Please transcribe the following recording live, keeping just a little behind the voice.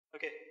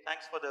Okay,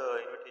 thanks for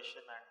the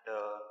invitation, and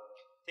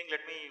I think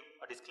let me,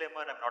 a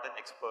disclaimer, I'm not an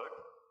expert,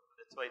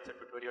 that's why it's a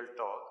tutorial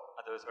talk,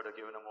 otherwise I would have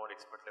given a more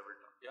expert level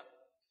talk, yeah.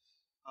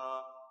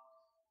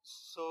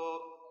 So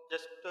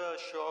just a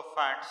show of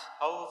hands,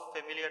 how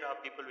familiar are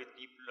people with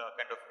deep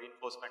kind of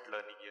reinforcement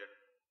learning here?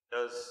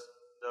 Does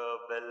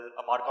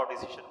a Markov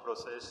decision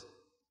process,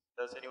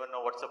 does anyone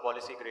know what's the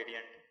policy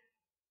gradient?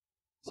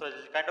 So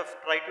I'll kind of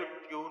try to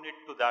tune it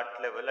to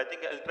that level. I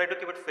think I'll try to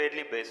keep it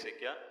fairly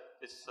basic, yeah.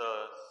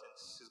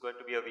 Since it's going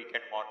to be a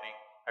weekend morning,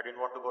 I didn't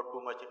want to go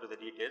too much into the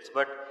details,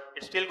 but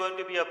it's still going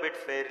to be a bit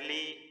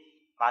fairly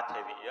math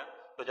heavy, yeah.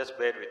 So just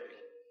bear with me.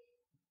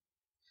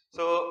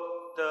 So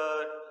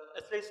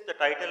at least the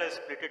title has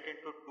split it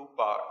into two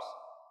parts.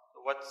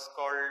 So what's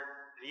called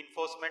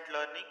reinforcement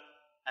learning,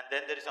 and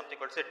then there is something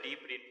called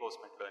deep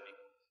reinforcement learning.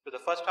 So the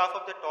first half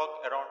of the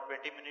talk, around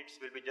 20 minutes,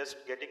 will be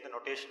just getting the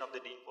notation of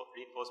the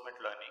reinforcement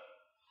learning.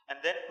 And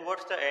then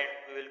towards the end,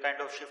 we will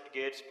kind of shift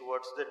gears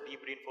towards the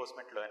deep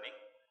reinforcement learning.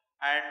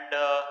 And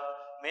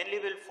mainly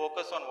we'll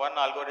focus on one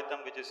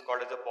algorithm which is called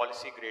as a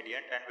policy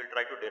gradient, and we'll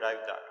try to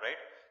derive that, right?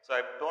 So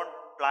I don't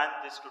plan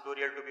this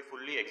tutorial to be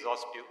fully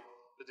exhaustive.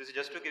 So this is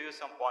just to give you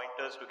some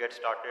pointers to get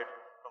started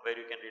from where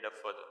you can read up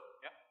further,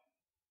 yeah?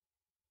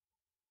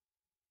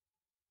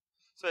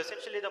 So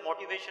essentially the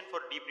motivation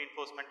for deep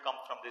reinforcement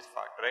comes from this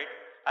fact, right?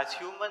 As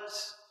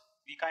humans,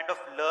 we kind of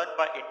learn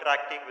by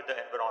interacting with the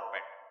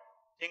environment.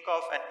 Think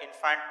of an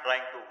infant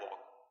trying to walk,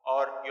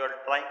 or you're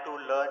trying to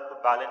learn to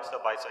balance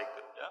a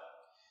bicycle, yeah?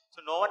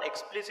 So no one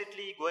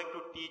explicitly going to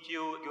teach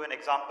you, given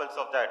examples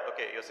of that.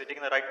 Okay, you're sitting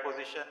in the right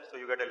position,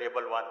 so you get a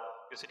label 1.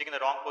 You're sitting in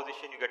the wrong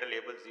position, you get a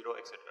label 0,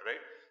 etc.,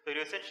 right? So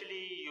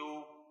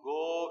you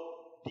go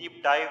deep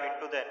dive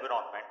into the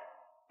environment.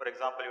 For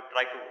example, you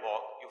try to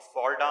walk, you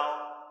fall down,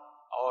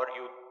 or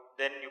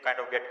then you kind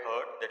of get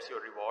hurt, that's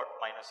your reward,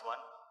 -1.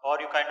 Or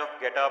you kind of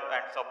get up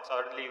and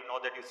suddenly you know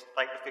that you're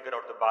trying to figure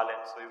out the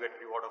balance, so you get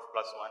reward of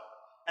 +1.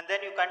 And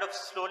then you kind of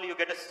slowly you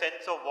get a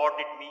sense of what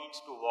it means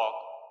to walk,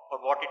 or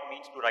what it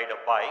means to ride a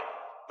bike,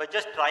 by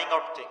just trying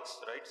out things,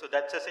 right? So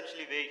that's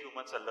essentially where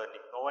humans are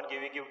learning. No one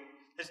giving you,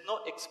 there's no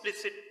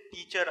explicit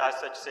teacher as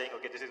such saying,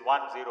 okay, this is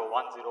 1 0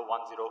 1 0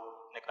 1 0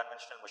 in a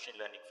conventional machine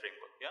learning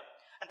framework, yeah?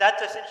 And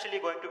that's essentially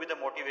going to be the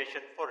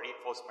motivation for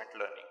reinforcement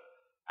learning.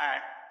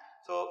 And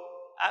so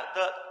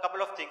the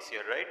couple of things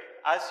here, right?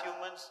 As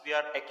humans, we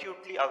are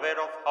acutely aware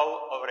of how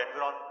our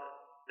environment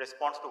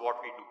responds to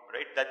what we do,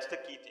 right? That's the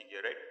key thing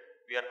here, right?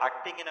 We are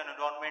acting in an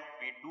environment,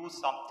 we do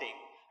something,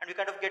 and we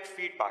kind of get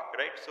feedback,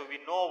 right? So we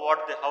know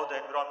how the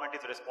environment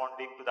is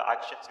responding to the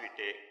actions we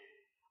take.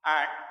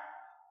 And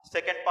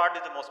second part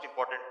is the most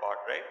important part,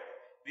 right?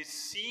 We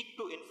seek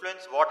to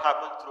influence what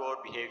happens through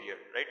our behavior,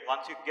 right?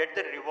 Once you get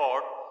the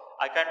reward,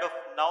 I kind of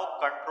now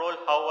control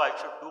how I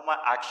should do my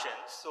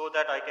actions so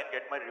that I can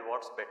get my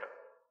rewards better,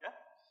 yeah?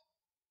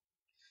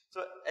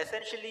 So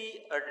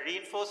essentially, a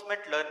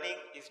reinforcement learning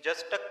is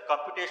just a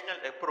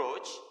computational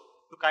approach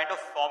to kind of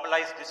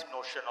formalize this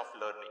notion of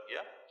learning,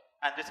 yeah?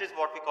 And this is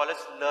what we call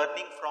as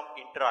learning from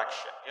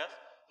interaction, yes?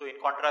 So in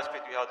contrast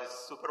with, you have this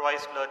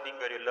supervised learning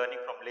where you're learning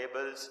from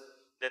labels,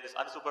 then this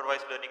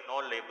unsupervised learning, no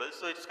labels.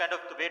 So it's kind of,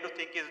 the way to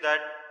think is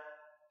that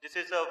this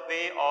is a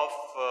way of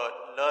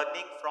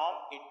learning from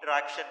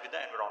interaction with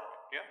the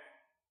environment, yeah?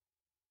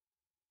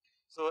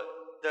 So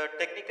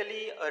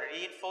technically a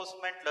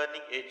reinforcement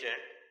learning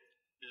agent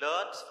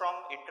learns from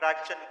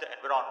interaction with the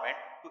environment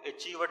to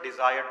achieve a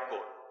desired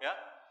goal, yeah?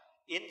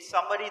 In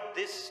summary,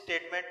 this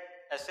statement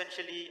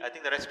essentially, I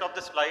think the rest of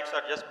the slides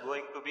are just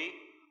going to be,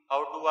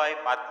 how do I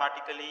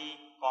mathematically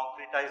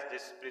concretize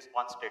this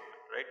one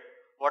statement, right?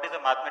 What is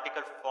the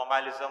mathematical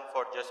formalism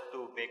for just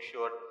to make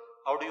sure,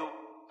 how do you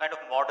kind of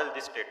model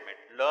this statement?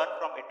 Learn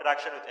from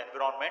interaction with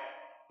environment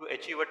to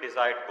achieve a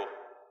desired goal.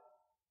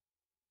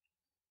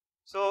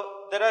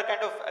 So there are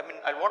kind of,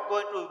 I won't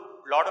go into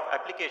a lot of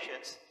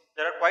applications.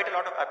 There are quite a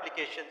lot of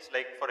applications,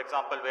 like for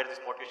example, where this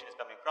motivation is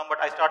coming from,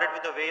 but I started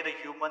with the way the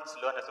humans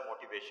learn as a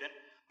motivation,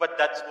 but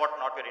that's what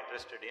not we're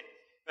interested in.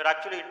 We're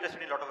actually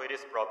interested in a lot of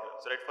various problems,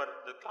 right? For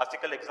the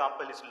classical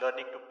example is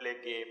learning to play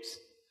games,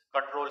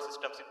 control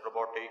systems in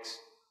robotics,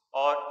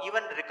 or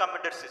even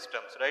recommender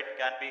systems, right?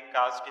 Can be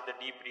cast in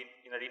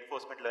a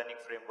reinforcement learning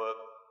framework,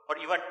 or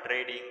even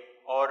trading,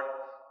 or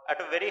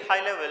at a very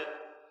high level,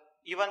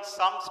 even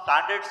some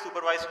standard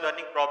supervised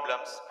learning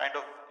problems, kind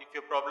of if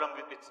your problem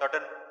with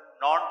certain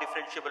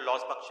non-differentiable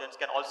loss functions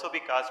can also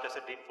be cast as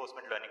a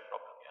reinforcement learning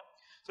problem, yeah?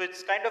 So it's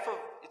kind of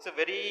it's a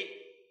very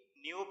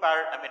new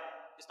paradigm,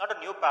 it's not a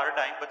new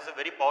paradigm, but it's a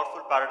very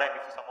powerful paradigm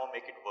if you somehow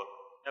make it work,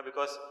 yeah?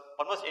 Because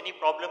almost any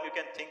problem you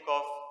can think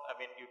of,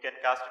 you can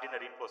cast it in a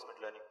reinforcement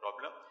learning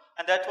problem,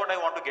 and that's what I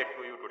want to get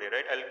to you today,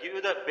 right? I'll give you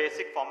the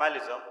basic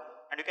formalism,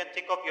 and you can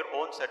think of your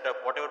own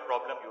setup, whatever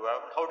problem you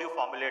have, how do you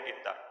formulate in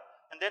that?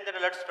 And then there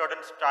are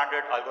certain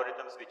standard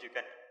algorithms which you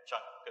can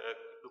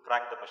to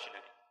crank the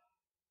machinery.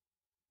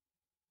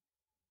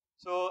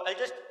 So I'll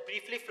just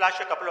briefly flash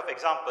a couple of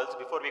examples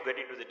before we get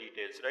into the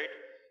details, right?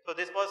 So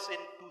this was in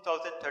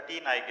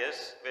 2013, I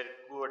guess,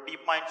 where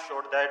DeepMind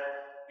showed that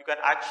you can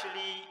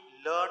actually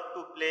learn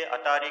to play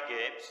Atari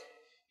games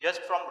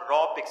just from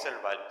raw pixel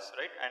values,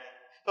 right? And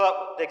so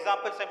the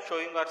examples I'm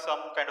showing are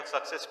some kind of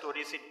success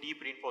stories in deep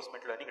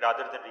reinforcement learning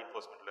rather than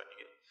reinforcement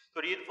learning.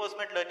 So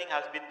reinforcement learning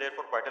has been there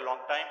for quite a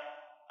long time,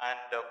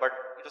 and but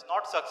it was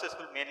not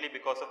successful mainly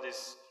because of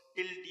this,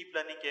 till deep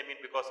learning came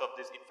in, because of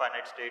this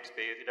infinite state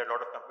space. It had a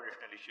lot of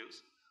computational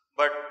issues.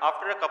 But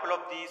after a couple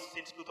of these,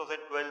 since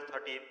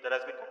 2012-13, there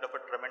has been kind of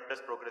a tremendous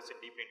progress in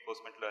deep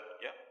reinforcement learning.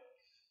 Yeah.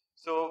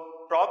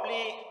 So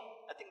probably,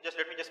 I think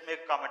let me just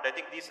make a comment. I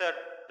think these are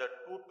the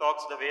two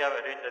talks, the way I've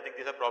arranged, I think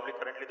these are probably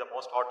currently the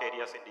most hot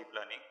areas in deep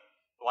learning.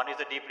 One is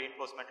the deep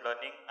reinforcement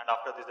learning, and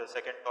after this the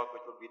second talk,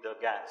 which would be the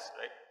GANs,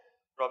 right?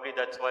 Probably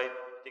that's why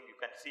I think you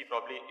can see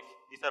probably if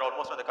these are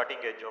almost on the cutting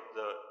edge of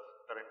the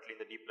currently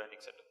the deep learning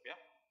setup, yeah.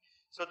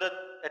 So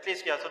at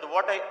least, yeah, so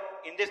what I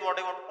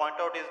want to point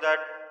out is that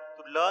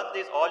to learn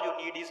this, all you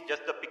need is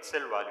just the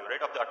pixel value,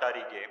 right, of the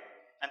Atari game,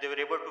 and they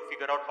were able to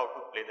figure out how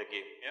to play the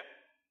game, yeah.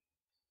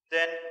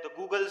 Then the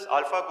Google's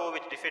AlphaGo,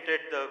 which defeated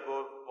the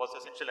Go, was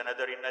essentially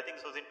another in, I think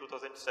this was in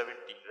 2017,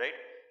 right?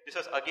 This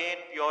was again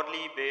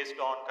purely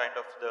based on kind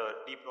of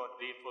the deep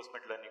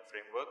reinforcement learning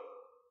framework.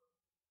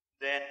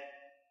 Then,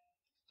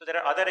 so there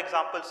are other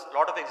examples, a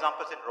lot of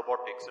examples in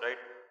robotics,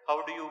 right? How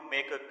do you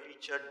make a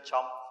creature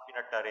jump in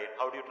a terrain?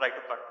 How do you try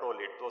to control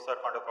it? Those are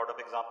kind of a lot of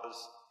examples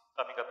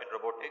coming up in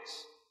robotics.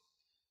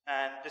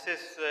 And this is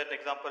an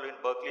example in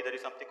Berkeley. There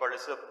is something called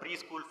as a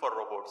preschool for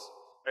robots,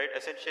 right?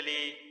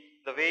 Essentially,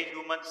 the way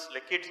humans,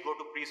 like kids go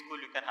to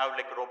preschool, you can have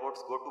like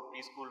robots go to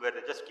preschool where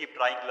they just keep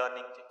trying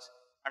learning things.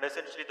 And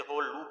essentially the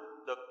whole loop,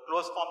 the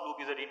closed form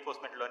loop is a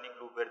reinforcement learning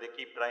loop where they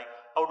keep trying,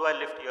 how do I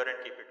lift here and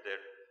keep it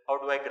there?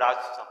 How do I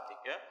grasp something,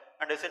 yeah?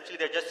 And essentially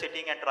they're just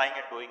sitting and trying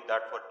and doing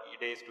that for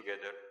days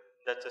together.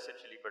 That's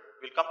essentially, but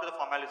we'll come to the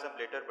formalism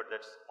later, but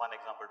that's one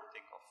example to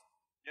think of,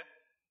 yeah?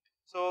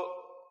 So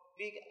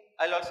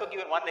I'll also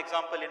give one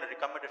example in a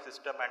recommender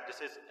system, and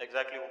this is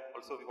exactly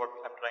also what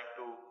I'm trying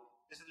to,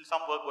 this is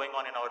some work going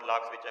on in our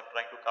labs which I'm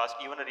trying to cast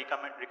even a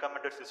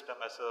recommender system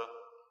as a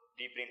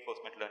deep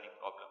reinforcement learning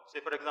problem.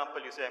 Say for example,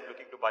 you say I'm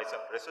looking to buy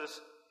some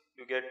dresses,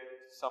 you get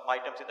some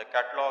items in the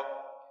catalog,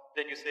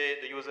 then you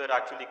say the user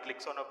actually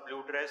clicks on a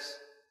blue dress,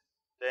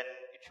 then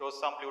it shows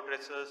some blue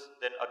dresses,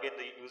 then again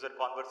the user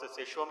converses,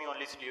 say show me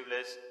only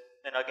sleeveless,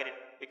 then again it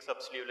picks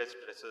up sleeveless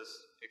dresses,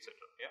 etc.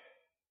 Yeah.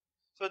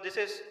 So this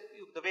is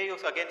the way you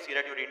again see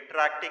that you're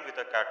interacting with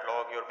a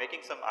catalog, you're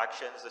making some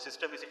actions, the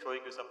system is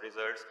showing you some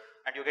results,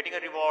 and you're getting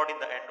a reward in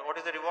the end. What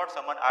is the reward?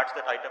 Someone adds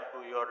that item to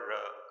your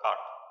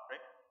cart,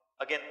 right?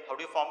 Again, how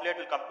do you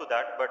formulate? We'll come to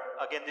that, but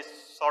again this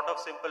sort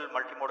of simple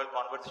multimodal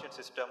conversation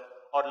system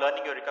or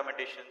learning your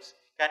recommendations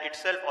can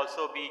itself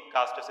also be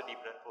cast as a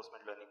deep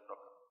reinforcement learning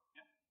problem.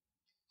 Yeah?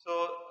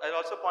 So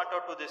I'll also point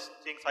out to this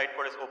thing site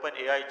called as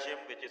OpenAI Gym,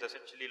 which is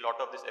essentially a lot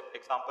of these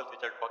examples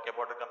which I'll talk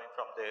about are coming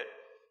from there,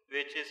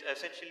 which is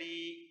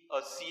essentially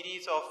a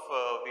series of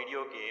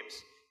video games.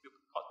 You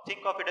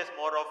think of it as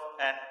more of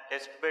an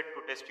test bed to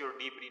test your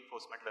deep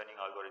reinforcement learning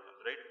algorithms,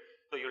 right?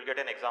 So you'll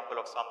get an example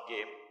of some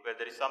game where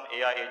there is some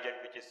AI agent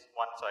which is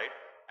one side,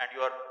 and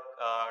you are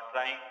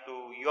trying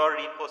to your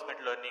reinforcement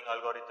learning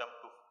algorithm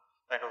to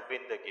kind of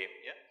win the game,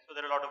 yeah? So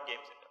there are a lot of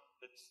games in that.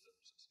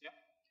 Yeah?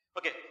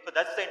 Okay, so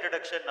that's the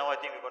introduction. Now I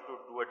think we're going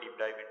to do a deep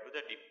dive into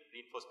the deep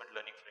reinforcement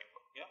learning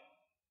framework, yeah?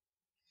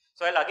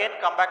 So I'll again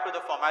come back to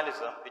the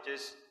formalism, which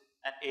is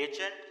an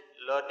agent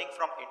learning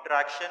from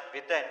interaction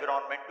with the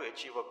environment to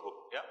achieve a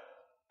goal, yeah?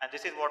 And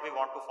this is what we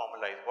want to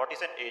formalize. What is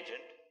an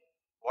agent?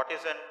 What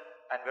is an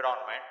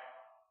environment?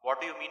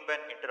 What do you mean by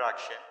an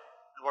interaction?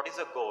 And what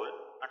is a goal?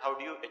 And how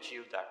do you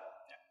achieve that?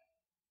 Yeah.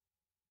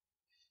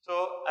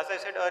 So as I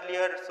said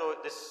earlier, so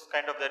this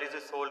kind of, there is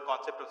this whole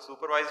concept of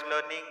supervised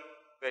learning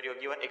where you're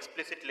given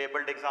explicit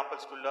labeled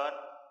examples to learn.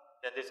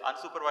 Then there's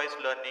unsupervised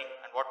learning,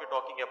 and what we're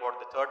talking about,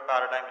 the third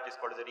paradigm, which is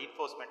called as the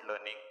reinforcement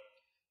learning,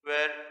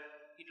 where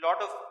in a lot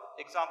of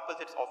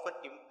examples it's often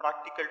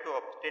impractical to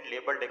obtain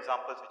labeled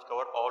examples which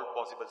cover all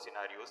possible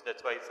scenarios.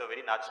 That's why it's a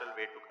very natural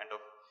way to kind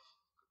of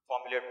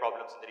formulate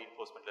problems in the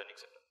reinforcement learning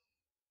setup.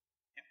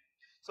 Okay.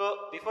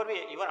 So before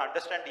we even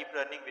understand deep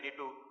learning, we need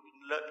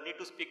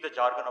to speak the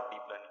jargon of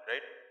deep learning,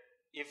 right?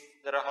 If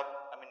there are,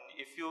 I mean,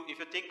 if you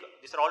think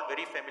these are all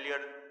very familiar,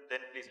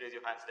 then please raise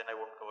your hands, then I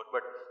won't cover.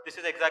 But this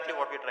is exactly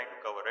what we're trying to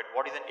cover, right?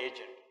 What is an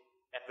agent?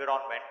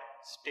 Environment,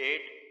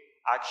 state,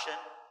 action,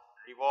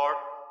 reward,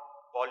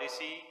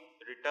 policy,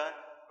 return,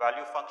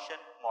 value function,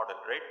 model,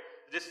 right?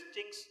 These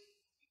things,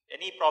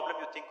 any problem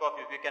you think of,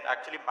 if you can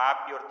actually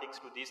map your things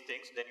to these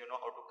things, then you know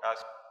how to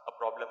cast a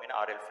problem in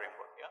RL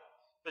framework, yeah?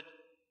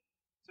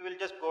 So we'll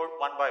just go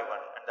one by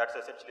one, and that's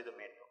essentially the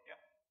main talk, yeah?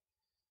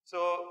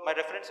 So my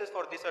references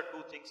for these are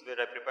two things where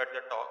I prepared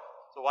the talk.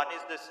 So one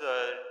is this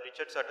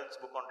Richard Sutton's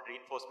book on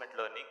reinforcement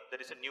learning.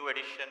 There is a new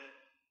edition.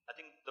 I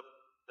think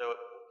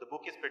the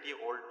book is pretty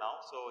old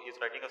now, so he's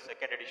writing a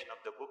second edition of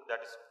the book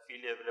that is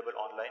freely available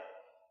online.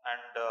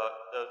 And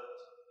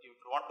if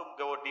you want to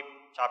go deep,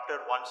 chapter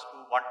 1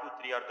 to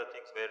 3 are the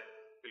things where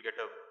you'll get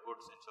a good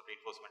sense of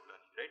reinforcement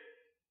learning, right?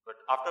 But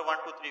after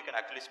 1 to 3 you can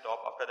actually stop.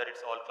 After that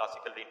it's all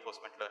classical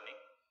reinforcement learning.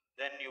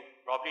 then you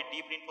probably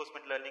deep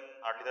reinforcement learning,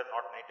 hardly there are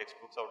not many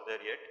textbooks out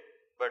there yet,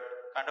 but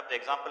kind of the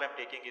example I'm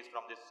taking is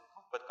from this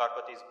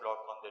Karpathy's blog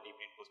on the deep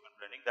reinforcement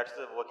learning. That's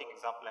the working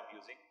example I'm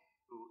using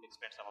to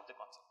explain some of the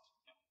concepts.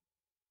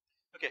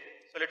 Yeah. Okay,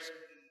 so let's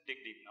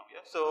dig deep now.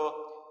 Yeah.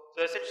 So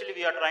essentially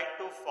we are trying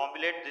to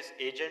formulate this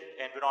agent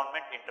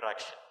environment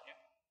interaction. Yeah.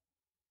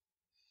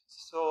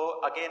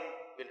 So again,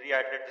 we'll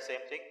reiterate the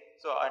same thing.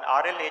 So an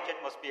RL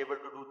agent must be able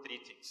to do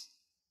three things.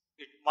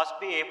 It must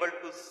be able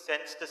to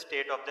sense the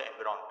state of the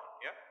environment.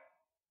 Yeah?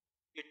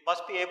 It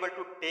must be able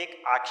to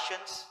take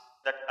actions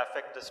that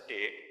affect the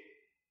state.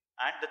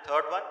 And the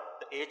third one,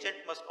 the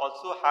agent must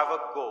also have a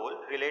goal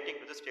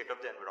relating to the state of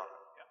the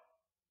environment. Yeah?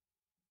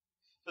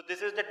 So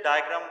this is the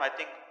diagram, I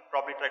think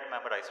probably try to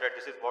memorize, right?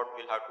 This is what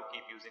we'll have to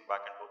keep using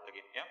back and forth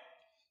again. Yeah?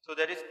 So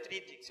there is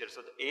three things here.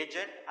 So the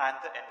agent and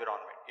the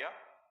environment. Yeah?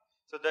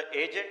 So the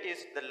agent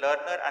is the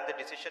learner and the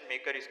decision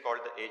maker is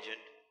called the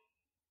agent.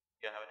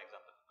 Yeah, I have an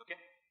example. Okay.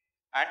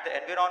 And the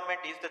environment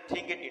is the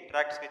thing it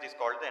interacts with is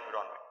called the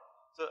environment.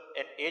 So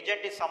an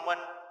agent is someone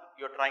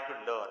you're trying to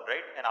learn,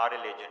 right? An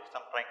RL agent,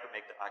 some trying to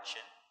make the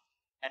action.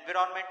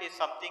 Environment is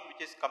something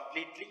which is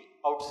completely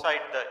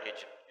outside the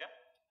agent. Yeah,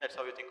 that's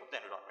how you think of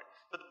the environment.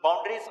 So the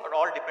boundaries are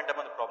all depend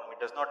upon the problem.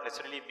 It does not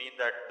necessarily mean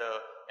that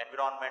the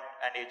environment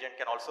and agent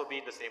can also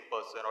be the same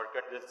person or it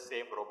can be the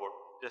same robot.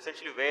 It's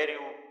essentially where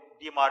you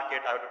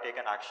demarcate, I have to take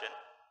an action.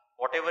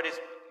 Whatever is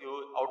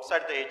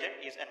outside the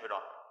agent is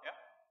environment. Yeah.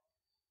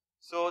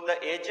 So the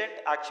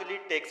agent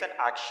actually takes an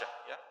action.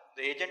 Yeah,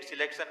 the agent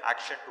selects an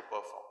action to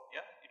perform.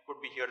 Yeah, it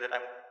could be here that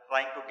I'm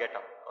trying to get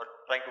up or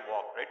trying to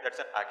walk. Right, that's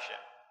an action.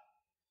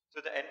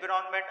 So the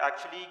environment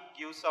actually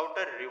gives out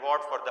a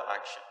reward for the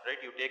action.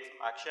 Right, you take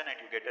some action and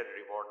you get a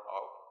reward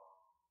out.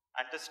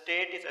 And the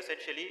state is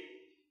essentially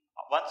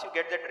once you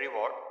get that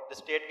reward, the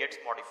state gets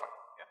modified.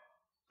 Yeah.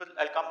 So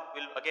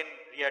we'll again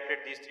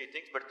reiterate these three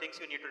things, but things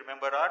you need to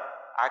remember are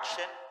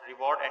action,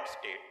 reward, and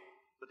state.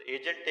 So the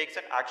agent takes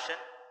an action.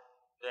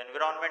 The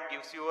environment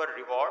gives you a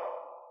reward,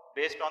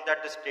 based on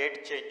that the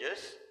state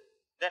changes,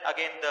 then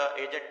again the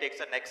agent takes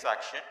the next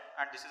action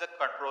and this is a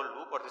control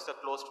loop or this is a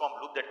closed form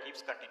loop that keeps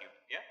continuing.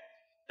 Yeah?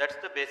 That's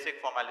the basic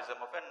formalism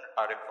of an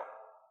RL form.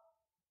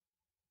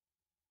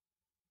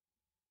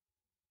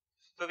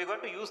 So we're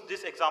going to use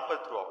this example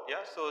throughout.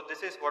 Yeah? So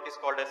this is what is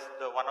called as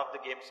one of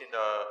the games in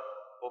the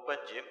open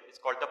gym. It's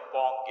called the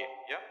Pong game.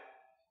 Yeah?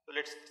 So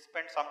let's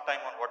spend some time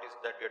on what is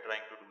that we are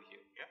trying to do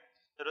here. Yeah?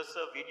 There is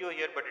a video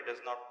here, but it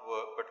does not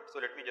work. So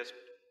let me just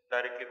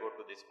directly go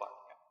to this part.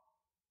 Yeah.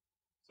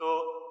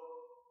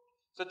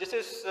 So this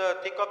is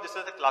think of this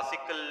as a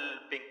classical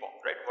ping pong,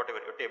 right?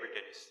 Whatever your table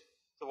tennis.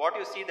 So what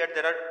you see that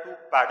there are two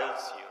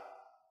paddles here.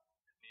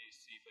 Let me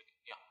see if I can.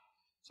 Yeah.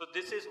 So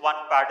this is one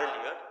paddle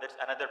here. That's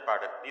another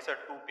paddle. These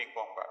are two ping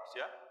pong pads.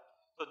 Yeah.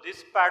 So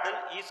this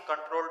paddle is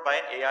controlled by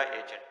an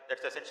AI agent.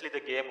 That's essentially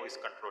the game who is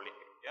controlling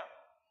it. Yeah.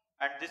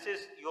 And this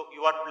is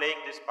you are playing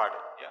this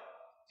paddle. Yeah.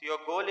 So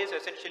your goal is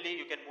essentially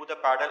you can move the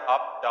paddle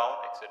up,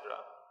 down, etc.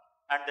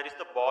 And there is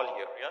the ball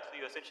here. Yeah. So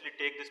you essentially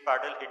take this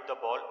paddle, hit the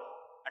ball,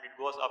 and it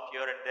goes up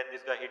here, and then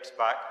this guy hits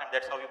back, and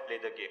that's how you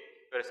play the game.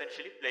 You're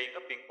essentially playing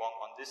a ping pong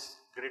on this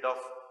grid of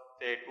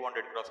say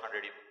 200 cross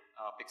 100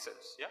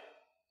 pixels. Yeah.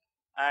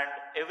 And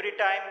every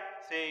time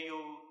say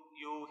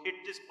you hit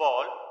this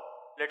ball,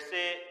 let's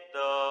say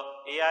the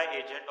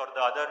AI agent or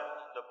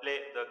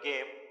the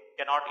game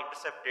cannot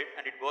intercept it,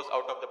 and it goes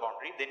out of the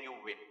boundary, then you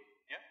win.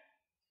 Yeah.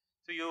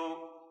 So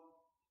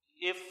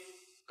if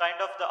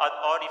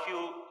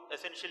you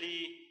essentially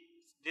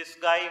this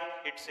guy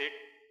hits it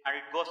and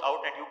it goes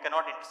out and you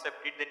cannot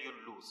intercept it, then you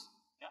lose.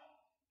 Yeah.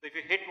 So if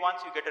you hit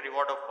once, you get a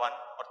reward of 1,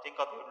 or think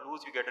of you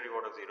lose, you get a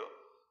reward of 0.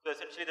 So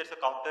essentially there's a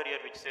counter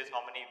here which says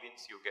how many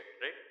wins you get,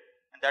 right?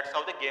 And that's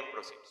how the game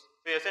proceeds.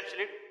 So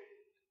essentially,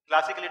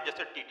 classically it's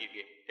just a TT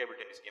game, table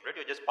tennis game, right?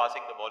 You're just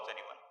passing the balls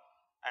anyone.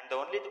 And the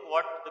only thing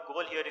what the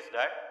goal here is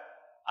that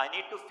I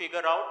need to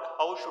figure out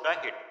how should I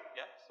hit.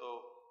 Yeah.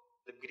 So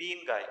the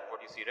green guy, what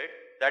you see, right?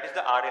 That is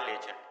the RL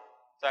agent.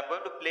 So I'm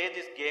going to play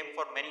this game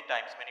for many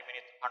times, many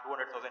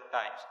 200,000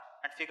 times,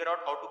 and figure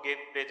out how to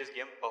play this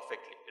game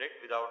perfectly, right?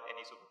 Without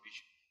any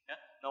supervision. Yeah?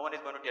 No one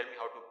is going to tell me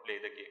how to play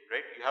the game,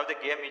 right? You have the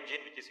game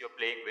engine which is you're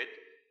playing with.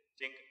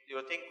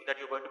 You think that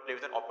you're going to play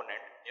with an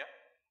opponent, yeah?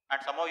 And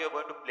somehow you're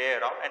going to play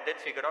around and then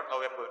figure out how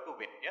I'm going to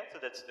win. Yeah.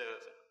 So that's the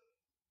setup.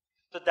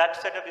 So that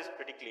setup is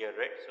pretty clear,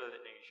 right? So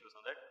any issues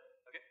on that?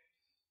 Okay.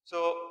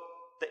 So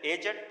the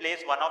agent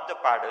plays one of the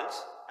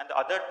paddles and the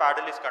other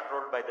paddle is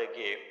controlled by the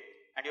game,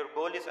 and your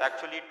goal is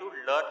actually to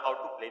learn how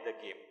to play the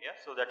game. Yeah.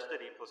 So that's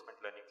the reinforcement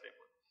learning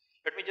framework.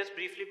 Let me just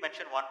briefly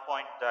mention one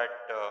point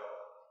that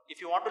if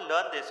you want to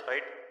learn this,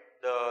 right,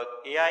 the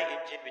AI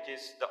engine, which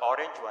is the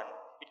orange one,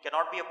 it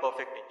cannot be a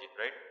perfect engine,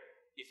 right?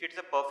 If it's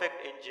a perfect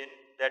engine,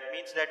 that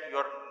means that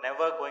you're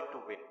never going to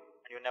win.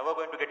 And you're never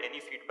going to get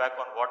any feedback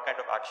on what kind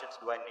of actions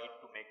do I need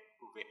to make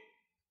to win.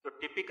 So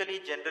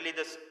typically, generally,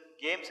 this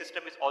game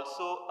system is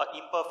also an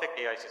imperfect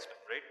AI system,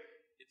 right?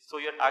 So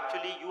you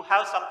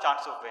have some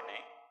chance of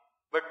winning,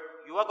 but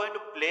you are going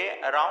to play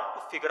around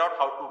to figure out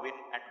how to win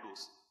and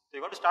lose. So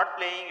you're going to start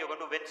playing, you're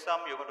going to win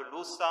some, you're going to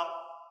lose some,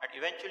 and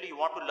eventually you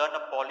want to learn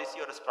a policy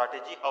or a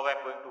strategy how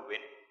I'm going to win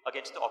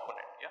against the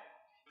opponent. Yeah.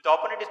 If the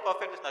opponent is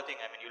perfect, there's nothing.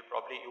 I mean, you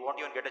won't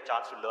even get a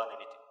chance to learn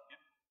anything,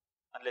 yeah?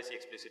 Unless he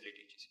explicitly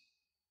teaches you.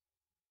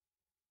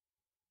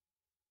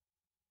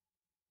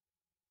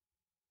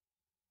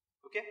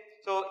 Okay.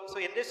 So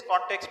in this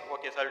context,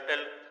 okay, so I'll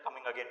tell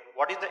coming again.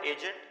 What is the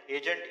agent?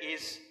 Agent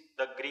is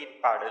the green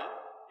paddle.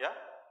 Yeah.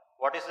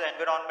 What is the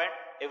environment?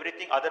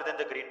 Everything other than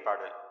the green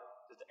paddle.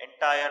 So the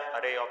entire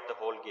array of the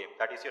whole game.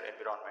 That is your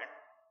environment.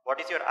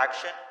 What is your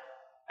action?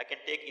 I can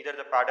take either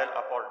the paddle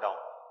up or down.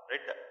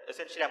 Right.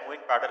 Essentially, I'm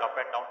moving paddle up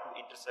and down to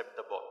intercept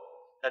the ball.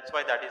 That's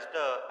why that is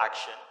the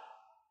action.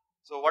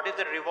 So what is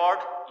the reward?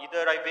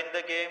 Either I win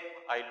the game,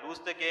 I lose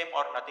the game,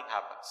 or nothing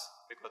happens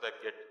because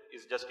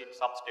is just in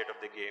some state of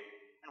the game.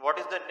 And what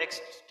is the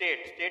next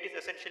state? State is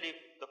essentially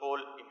the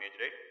whole image,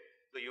 right?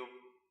 So you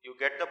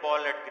get the ball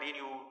at green,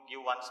 you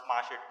give one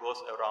smash, it goes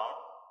around,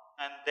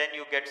 and then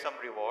you get some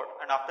reward,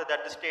 and after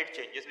that the state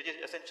changes, which is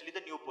essentially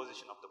the new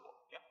position of the ball.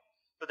 Yeah.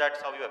 So that's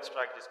how you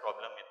abstract this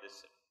problem in this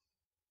set.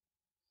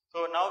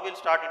 So now we'll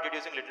start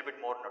introducing a little bit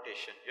more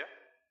notation here.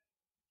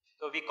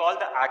 So we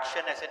call the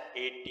action as an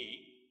AT.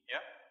 Yeah.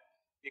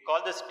 We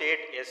call the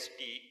state ST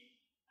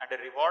and a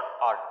reward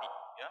RT.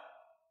 Yeah.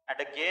 And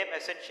a game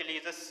essentially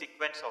is a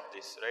sequence of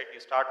this, right?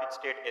 You start with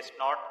state S0,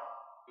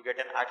 you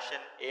get an action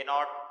A0,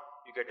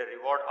 you get a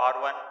reward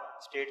R1,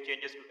 state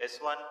changes to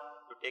S1,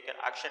 you take an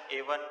action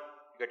A1,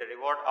 you get a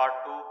reward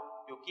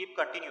R2, you keep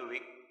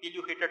continuing till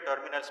you hit a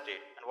terminal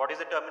state. And what is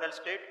the terminal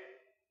state?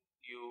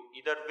 You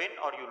either win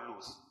or you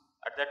lose.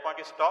 At that point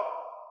you stop,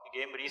 the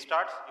game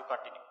restarts, you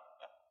continue.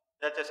 Yeah.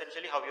 That's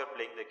essentially how you are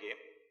playing the game.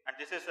 And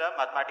this is a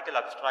mathematical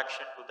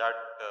abstraction to that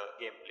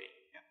gameplay.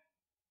 Yeah.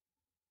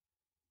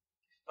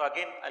 So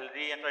again, I'll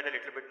reiterate a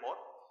little bit more.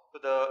 So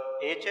the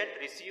agent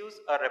receives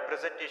a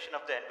representation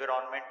of the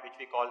environment which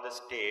we call the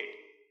state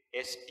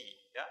ST.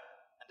 Yeah.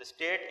 And the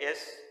state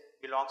S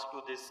belongs to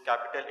this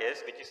capital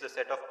S, which is the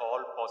set of all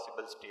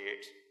possible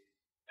states.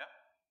 Yeah.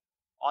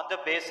 On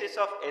the basis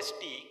of ST,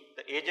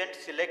 the agent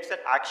selects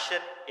an action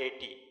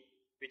AT,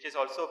 which is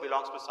also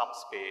belongs to some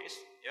space.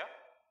 Yeah.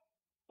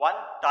 One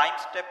time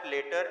step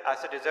later,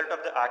 as a result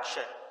of the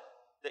action,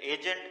 the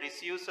agent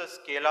receives a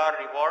scalar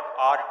reward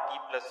RT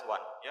plus 1.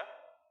 Yeah.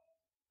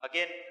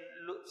 Again,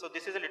 so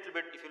this is a little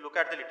bit, if you look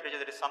at the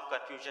literature, there is some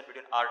confusion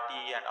between RT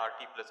and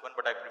RT plus 1,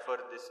 but I prefer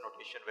this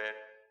notation where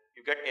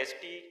you get ST,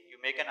 you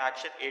make an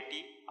action AT,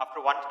 after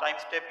one time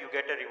step you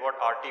get a reward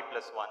RT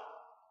plus 1,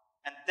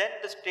 and then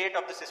the state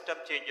of the system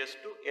changes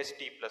to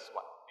ST plus 1.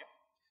 Yeah.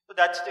 So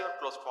that's your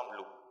closed form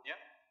loop. Yeah.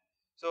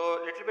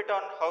 So a little bit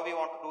on how we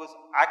want to do is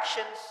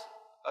actions.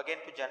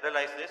 Again, to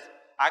generalize this,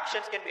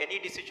 actions can be any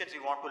decisions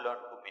you want to learn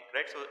to make,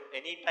 right? So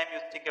anytime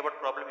you think about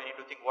problem, you need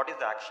to think what is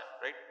the action,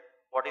 right?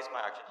 What is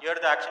my action? Here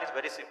the action is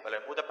very simple. I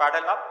move the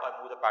paddle up, I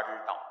move the paddle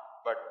down.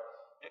 But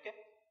okay.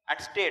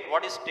 And state,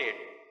 what is state?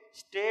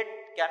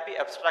 State can be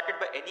abstracted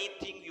by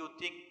anything you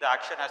think the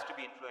action has to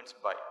be influenced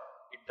by.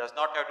 It does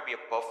not have to be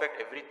a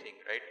perfect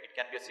everything, right? It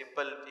can be a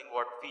simple thing,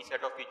 what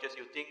set of features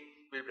you think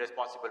will be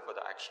responsible for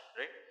the action,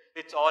 right?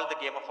 It's all the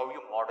game of how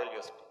you model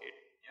your state.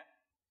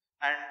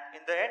 And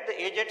in the end, the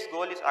agent's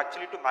goal is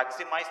actually to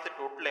maximize the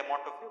total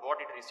amount of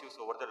reward it receives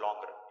over the long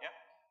run. Yeah?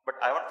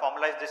 But I won't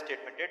formalize this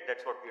statement yet,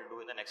 that's what we'll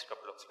do in the next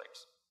couple of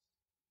slides.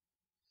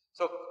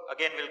 So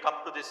again, we'll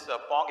come to this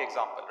Pong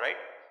example, right?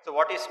 So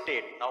what is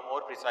state? Now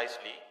more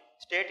precisely,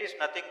 state is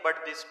nothing but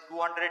this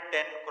 210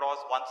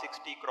 cross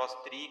 160 cross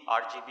 3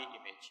 RGB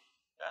image.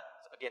 Yeah?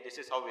 So again, this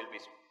is how we'll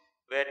be,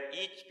 where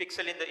each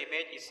pixel in the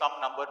image is some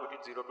number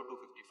between 0 to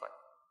 255.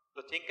 So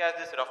think as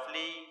this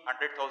roughly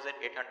 100,800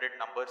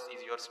 numbers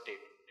is your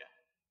state, yeah,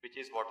 which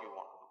is what you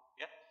want to do.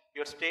 Yeah.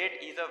 Your state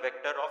is a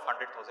vector of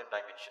 100,000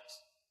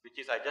 dimensions, which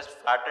is I just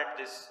flattened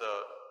this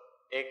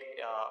 210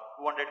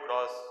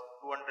 cross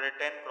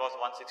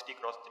 160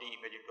 cross 3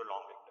 image into a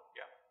long vector.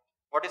 Yeah.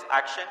 What is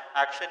action?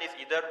 Action is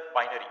either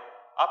binary,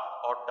 up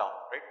or down,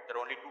 right? There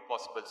are only two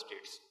possible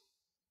states.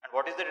 And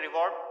what is the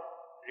reward?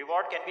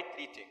 Reward can be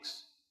three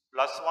things.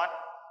 +1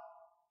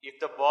 if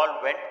the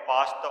ball went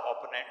past the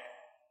opponent,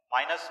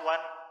 -1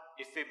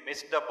 if we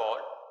missed the ball,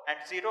 and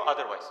 0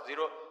 otherwise.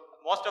 0,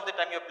 most of the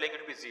time you're playing it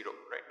to be 0,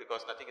 right?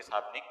 Because nothing is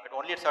happening, but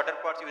only at certain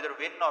points you either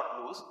win or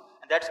lose,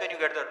 and that's when you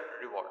get the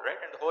reward, right?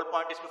 And the whole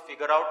point is to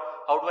figure out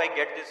how do I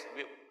get this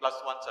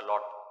 +1s a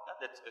lot.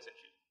 That's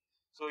essentially.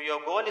 So your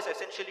goal is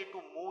essentially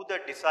to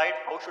decide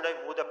how should I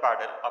move the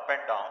paddle up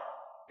and down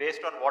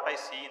based on what I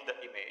see in the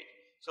image,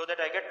 so that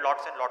I get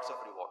lots and lots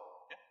of reward.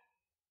 Yeah?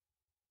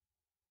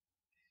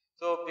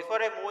 So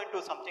before I move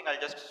into something, I'll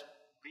just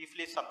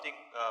briefly something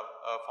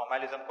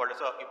formalism called,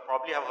 so you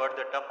probably have heard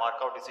the term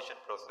Markov decision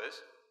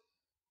process,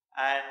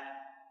 and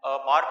a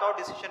Markov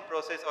decision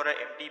process or a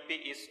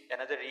MDP is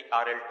another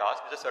RL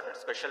task with a certain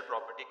special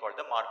property called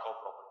the Markov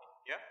property.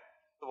 Yeah.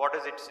 So what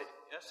does it say?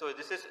 Yeah. So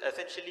this is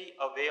essentially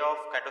a way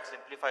of kind of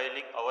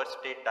simplifying our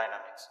state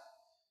dynamics.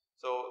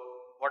 So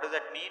what does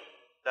that mean?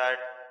 That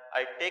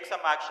I take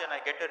some action, I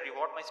get a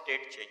reward, my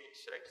state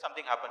changes, right?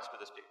 Something happens to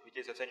the state, which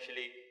is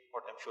essentially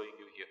what I'm showing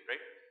you here,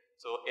 right?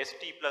 So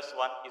ST plus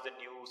 1 is a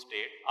new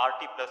state,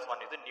 RT plus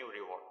 1 is a new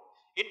reward.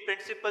 In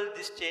principle,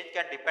 this change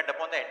can depend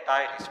upon the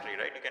entire history,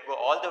 right? You can go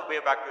all the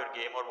way back to your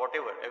game or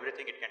whatever,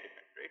 everything it can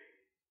depend, right?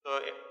 So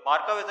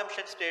Markov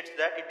assumption states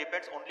that it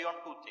depends only on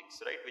two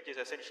things, right? Which is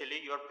essentially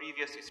your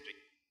previous history,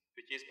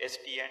 which is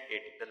ST and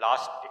AT, the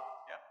last state,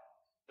 yeah?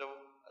 So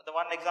the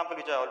one example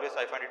which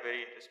I find it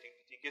very interesting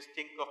to think is,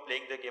 think of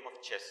playing the game of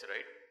chess,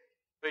 right?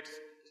 So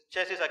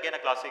chess is again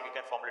a classic, you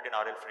can formulate in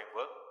RL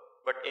framework,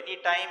 but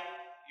anytime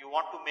you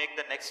want to make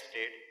the next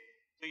state,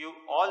 so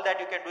all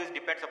that you can do is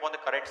depends upon the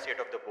current state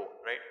of the board,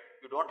 right?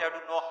 You don't have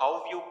to know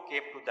how you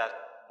came to that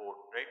board,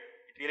 right?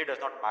 It really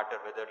does not matter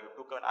whether you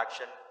took an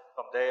action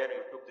from there,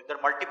 there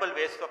are multiple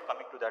ways of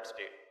coming to that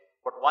state.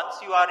 But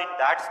once you are in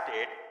that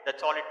state,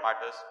 that's all it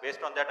matters. Based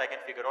on that, I can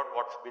figure out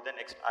what should be the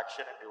next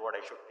action and reward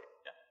I should take.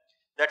 Yeah?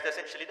 That's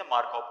essentially the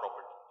Markov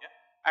property.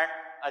 Yeah? And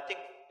I think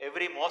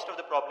most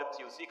of the problems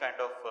you see kind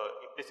of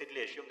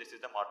implicitly assume this is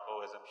the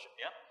Markov assumption.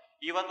 Yeah?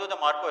 Even though the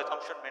Markov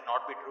assumption may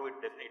not be true,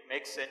 it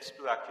makes sense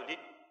to actually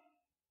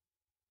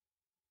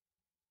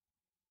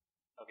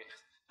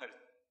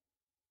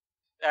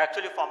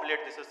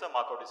formulate this as the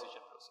Markov decision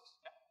process.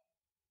 Yeah?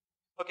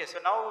 Okay, so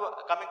now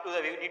coming to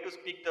we need to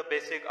speak the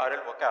basic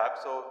RL vocab.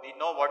 So we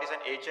know what is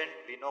an agent,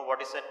 we know what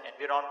is an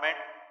environment.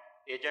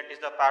 Agent is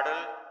the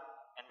paddle,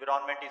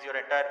 environment is your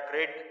entire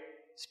grid,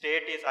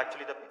 state is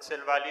actually the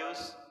pixel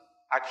values,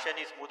 action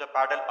is move the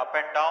paddle up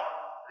and down,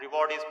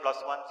 reward is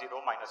 +1,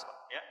 0, -1.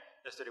 Yeah?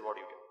 That's the reward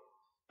you get.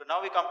 So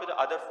now we come to the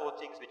other four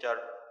things, which are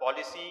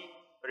policy,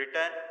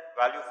 return,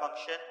 value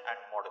function and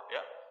model.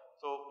 Yeah?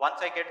 So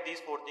once I get these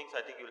four things,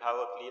 I think you'll have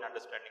a clear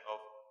understanding of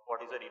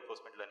what is a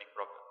reinforcement learning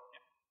problem.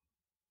 Yeah?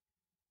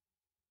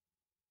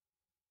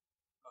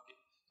 Okay.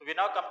 So we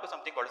now come to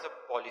something called as a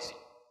policy.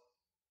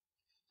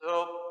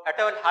 So at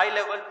a high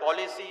level,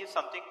 policy is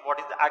something, what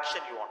is the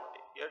action you want to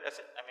take? Here,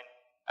 I mean,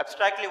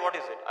 abstractly, what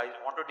is it? I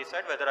want to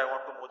decide whether I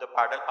want to move the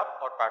paddle up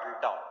or paddle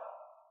down.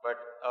 But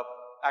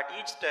at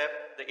each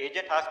step, the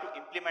agent has to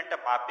implement a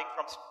mapping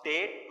from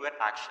state to an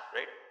action,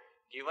 right?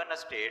 Given a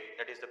state,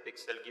 that is the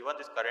pixel, given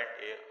this current,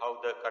 how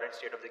the current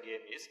state of the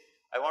game is,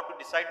 I want to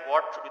decide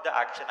what should be the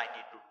action I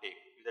need to take.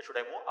 Either should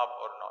I move up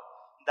or not.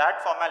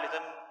 That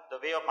formalism, the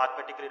way of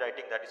mathematically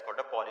writing that is called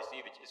a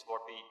policy, which is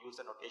what we use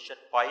the notation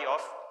phi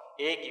of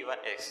A given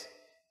X.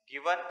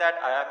 Given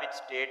that I am in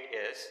state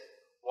S,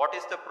 what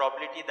is the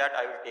probability that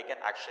I will take an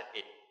action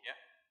A? Yeah?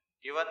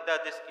 Given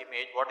that this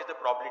image, what is the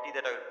probability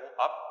that I will move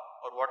up,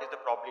 or what is the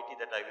probability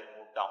that I will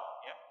move down?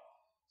 Yeah?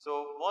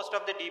 So most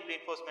of the deep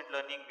reinforcement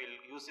learning will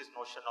use this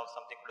notion of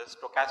something called a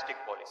stochastic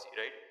policy,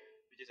 right?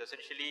 Which is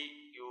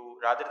essentially you,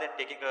 rather than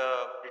taking a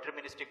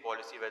deterministic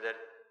policy whether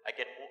I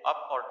can move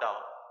up or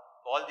down,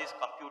 all these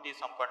compute is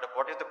some kind of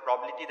what is the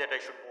probability that I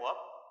should move up,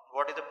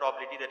 what is the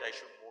probability that I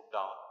should move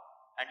down,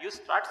 and you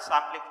start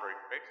sampling for it,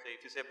 right? So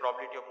if you say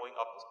probability of moving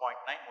up is 0.9,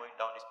 moving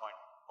down is 0.1,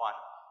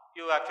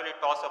 you actually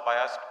toss a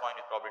biased coin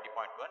with probability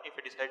 0.1. If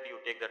it is head,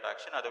 you take that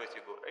action, otherwise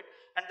you go, right?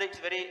 And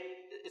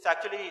it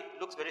actually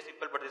looks very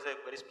simple, but there's a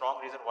very strong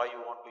reason why you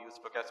want to use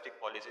stochastic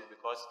policies,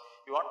 because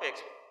you want to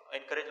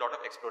encourage a lot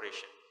of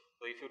exploration.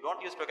 So if you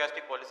don't use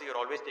stochastic policy, you're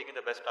always taking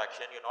the best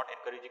action, you're not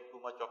encouraging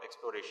too much of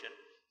exploration.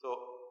 So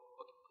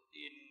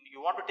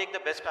you want to take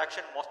the best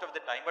action most of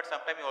the time, but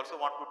sometimes you also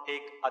want to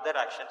take other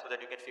actions so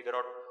that you can figure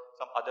out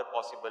some other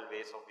possible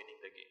ways of winning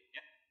the game.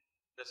 Yeah?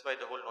 That's why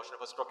the whole notion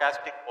of a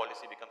stochastic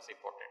policy becomes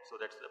important. So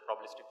that's the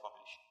probabilistic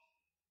formulation.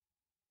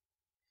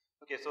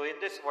 Okay, so in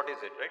this, what is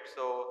it, right?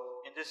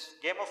 So in this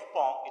game of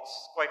Pong, it's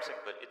quite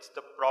simple. It's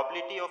the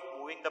probability of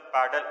moving the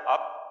paddle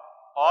up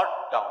or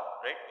down,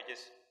 right? Which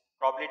is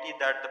probability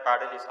that the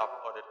paddle is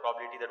up, or the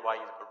probability that y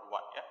is equal to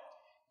 1. Yeah.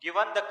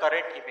 Given the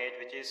current image,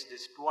 which is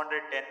this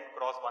 210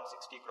 cross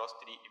 160 cross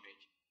 3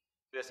 image.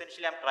 So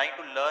essentially, I'm trying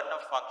to learn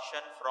a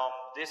function from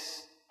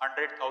this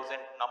 100,000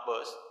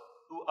 numbers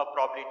to a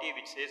probability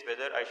which says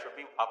whether I should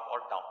be up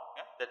or down.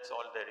 Yeah? That's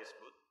all there is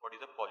to what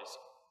is the policy.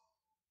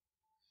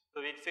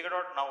 So we figured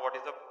out now what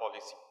is the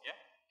policy. Yeah?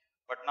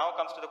 But now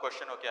comes to the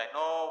question, okay, I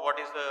know what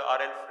is the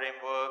RL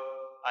framework,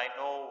 I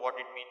know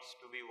what it means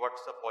to be,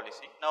 what's the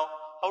policy. Now,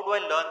 how do I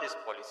learn this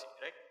policy,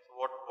 right? So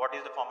what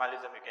is the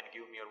formalism you can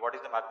give me, or what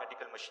is the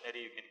mathematical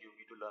machinery you can give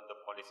me to learn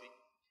the policy?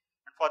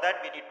 And for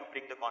that, we need to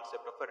bring the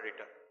concept of a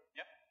return.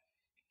 Yeah?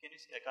 Can you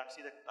see, I can't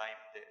see the time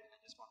there, I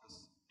just want to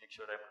make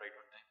sure I'm right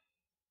on time.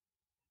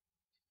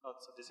 Oh,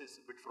 so this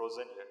is a bit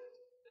frozen here.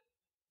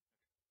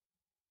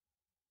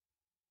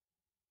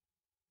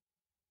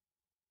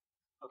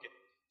 Okay.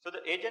 So the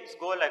agent's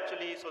goal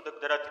actually, so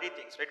there are three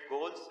things, right?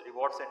 Goals,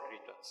 rewards and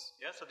returns.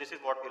 Yeah. So this is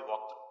what we'll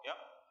walk through. Yeah.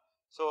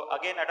 So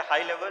again, at a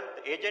high level,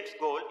 the agent's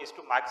goal is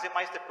to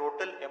maximize the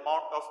total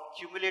amount of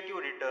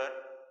cumulative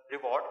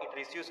reward it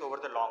receives over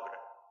the long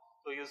run.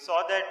 So you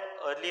saw that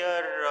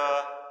earlier,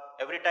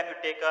 every time you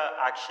take an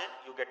action,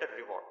 you get a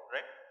reward,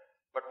 right?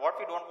 But what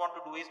we don't want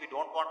to do is we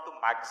don't want to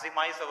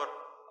maximize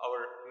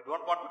we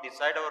don't want to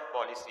decide our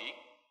policy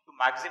to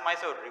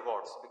maximize our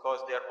rewards, because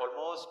they are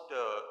almost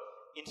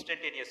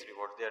instantaneous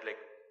rewards. They are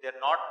like they're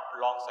not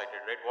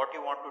long-sighted, right? What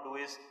you want to do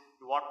is,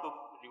 you want to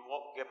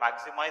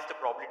maximize the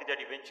probability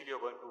that eventually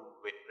you're going to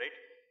win, right?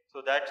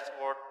 So that's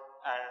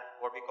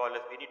what we call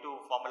as, we need to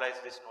formalize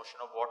this notion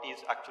of what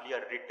is actually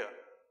a return.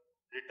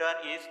 Return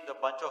is the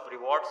bunch of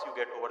rewards you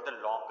get over the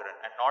long run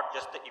and not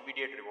just the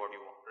immediate reward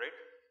you want, right?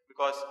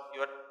 Because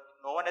you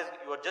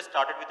are just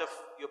started with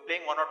you're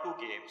playing 1 or 2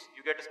 games,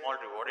 you get a small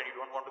reward and you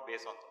don't want to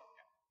base on that.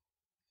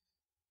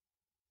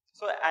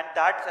 So, and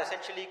that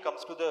essentially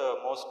comes to the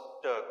most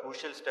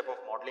crucial step of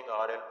modeling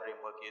RL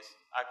framework is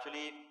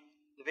actually,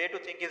 the way to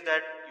think is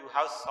that you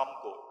have some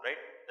goal, right?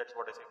 That's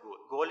what I say, goal.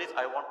 Goal is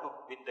I want to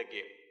win the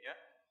game, yeah?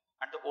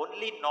 And the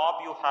only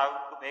knob you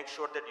have to make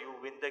sure that you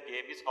win the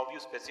game is how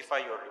you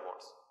specify your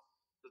rewards.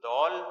 So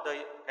all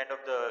the kind of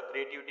the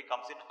creativity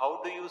comes in,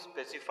 how do you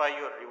specify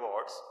your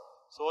rewards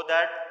so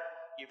that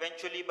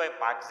eventually by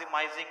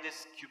maximizing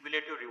this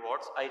cumulative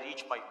rewards, I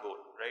reach my goal,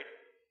 right?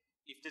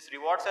 If these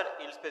rewards are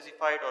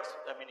ill-specified, or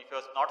I mean if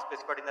you're not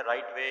specified in the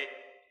right way,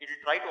 it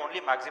will try to only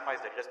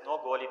maximize that. There's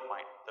no goal in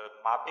mind. The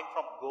mapping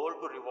from goal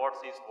to rewards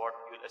is what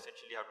you'll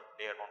essentially have to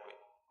play around with.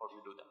 How do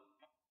you do that?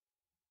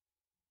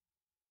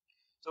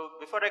 So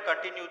before I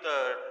continue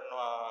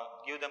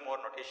give them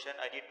more notation,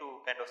 I need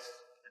to kind of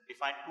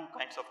define 2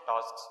 kinds of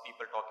tasks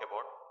people talk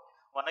about.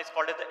 One is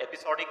called as the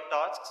episodic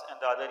tasks and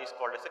the other is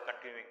called as a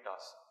continuing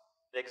task.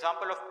 The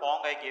example of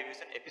Pong I gave you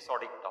is an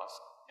episodic task.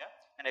 Yeah?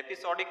 An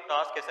episodic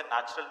task is a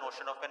natural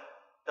notion of a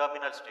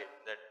terminal state,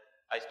 that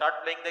I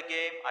start playing the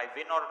game, I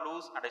win or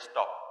lose and I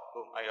stop.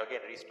 Boom, I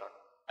again restart.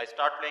 I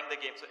start playing the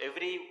game. So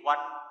every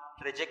one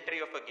trajectory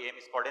of a game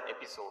is called an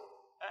episode,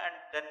 and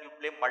then you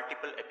play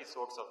multiple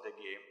episodes of the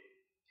game.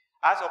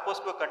 As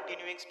opposed to a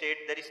continuing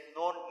state, there is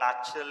no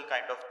natural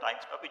kind of time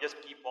stop. You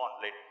just keep on,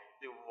 like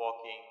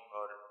walking,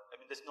 or I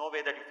mean, there's no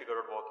way that you figure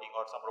out walking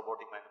or some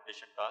robotic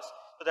manipulation tasks.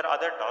 So there are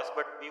other tasks,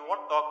 but we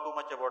won't talk too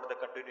much about the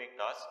continuing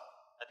tasks.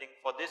 I think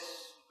for this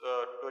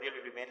tutorial,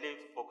 we'll be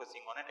mainly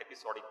focusing on an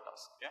episodic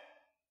task. Yeah,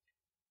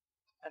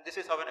 and this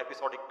is how an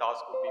episodic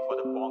task would be for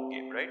the Pong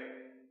game, right?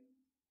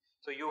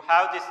 So you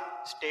have this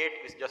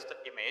state with just an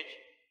image,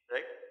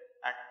 right?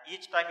 And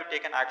each time you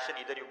take an action,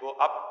 either you go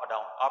up or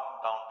down, down,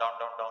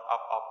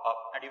 up,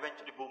 and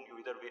eventually boom, you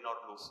either win or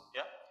lose.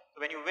 Yeah. So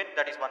when you win,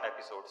 that is 1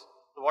 episode.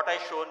 So what I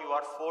shown you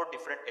are 4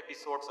 different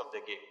episodes of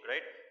the game,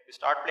 right? You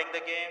start playing the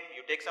game,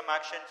 you take some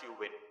actions, you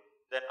win.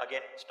 Then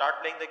again,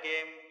 start playing the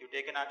game, you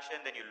take an action,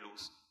 then you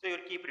lose. So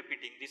you'll keep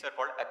repeating. These are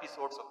called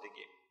episodes of the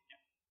game. Yeah.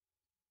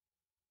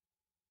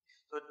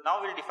 So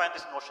now we'll define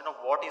this notion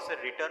of what is a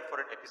return for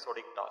an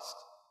episodic task.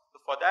 So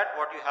for that,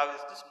 what you have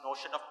is this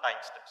notion of time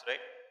steps,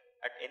 right?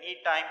 At any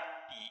time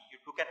t, you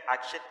took an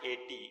action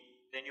at,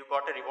 then you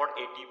got a reward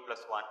at plus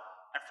 1,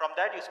 and from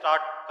that you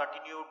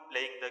continue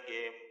playing the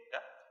game,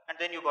 yeah? And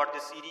then you got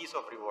this series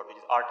of reward,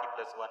 which is rt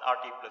plus 1,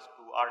 rt plus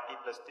 2, rt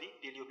plus 3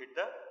 till you hit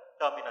the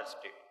terminal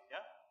state. Yeah?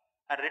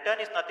 And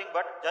return is nothing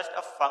but just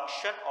a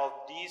function of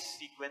these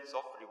sequence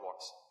of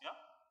rewards. Yeah?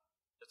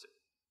 That's it.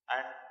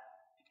 And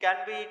it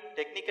can be,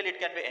 technically it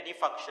can be any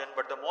function,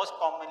 but the most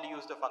commonly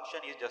used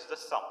function is just the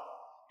sum,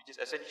 which is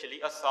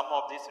essentially a sum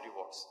of these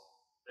rewards,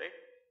 right?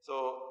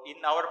 So in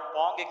our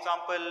Pong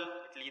example,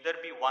 it will either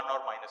be 1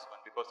 or minus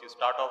 1, because you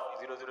start off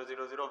 0, 0,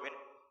 0, 0, win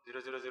 0,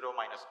 0, 0,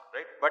 minus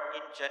 1, right? But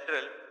in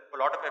general, for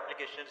a lot of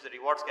applications, the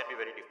rewards can be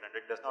very different.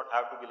 It does not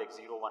have to be like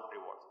 0, 1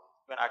 rewards.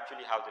 You can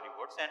actually have the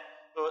rewards, and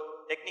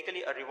so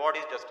technically a reward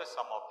is just a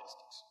sum of these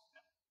things.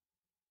 Yeah.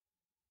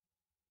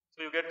 So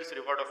you get this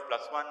reward of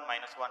plus 1,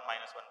 minus 1,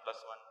 minus 1, plus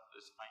 1,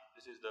 this is fine.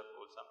 This is the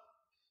whole sum.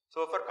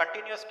 So for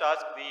continuous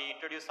task, we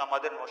introduce some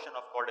other notion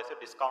of called as a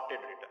discounted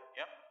return,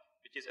 yeah?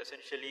 Which is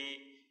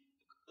essentially,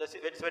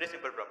 it's very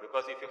simple problem,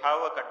 because if you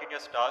have a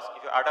continuous task,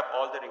 if you add up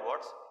all the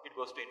rewards, it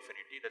goes to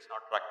infinity. That's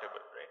not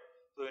tractable, right?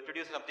 So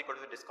introduce something called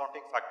as a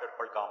discounting factor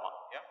called gamma,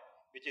 yeah?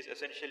 Which is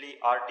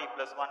essentially rt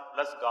plus 1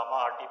 plus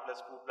gamma rt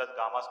plus 2 plus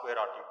gamma square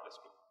rt plus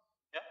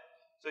 2, yeah?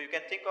 So you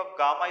can think of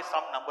gamma is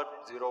some number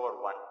between 0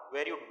 or 1,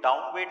 where you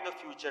downweight the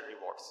future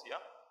rewards, yeah?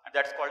 And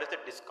that's called as the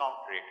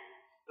discount rate.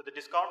 So the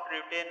discount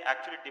rate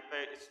actually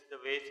is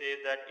the way it says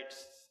that it's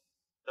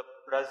the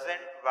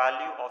present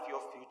value of your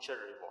future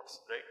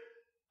rewards, right?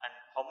 And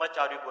how much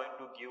are you going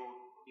to give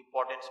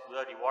importance to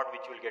the reward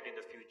which you will get in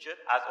the future,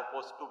 as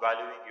opposed to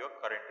valuing your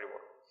current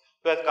reward.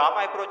 So as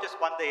gamma approaches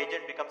 1, the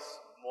agent becomes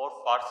more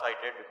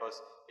far-sighted, because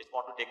it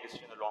wants to take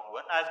decision in the long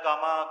run. As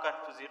gamma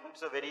comes to 0,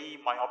 it's a very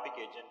myopic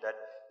agent that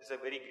is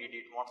a very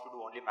greedy. It wants to do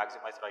only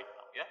maximize right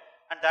now, yeah?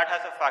 And that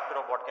has a factor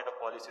of what kind of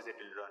policies it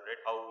will run,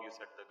 right? How you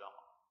set the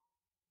gamma.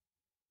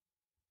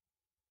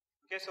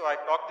 Okay, so I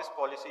talked this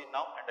policy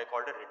now and I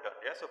called it return.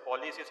 Yeah, so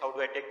policy is how do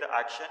I take the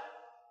action,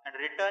 and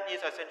return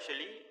is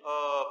essentially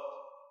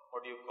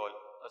what do you call,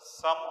 a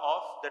sum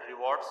of the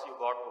rewards you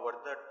got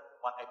over the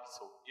 1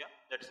 episode. Yeah,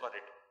 that's for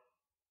it.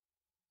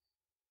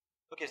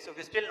 Okay, so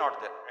we're still not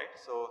there, right?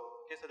 So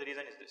okay, so the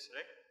reason is this,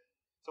 right?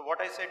 So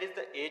what I said is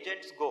the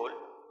agent's goal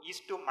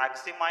is to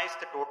maximize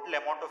the total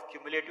amount of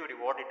cumulative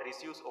reward it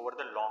receives over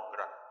the long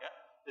run. Yeah,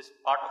 this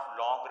part of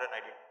long run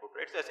I didn't put,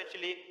 right? So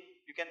essentially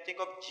you can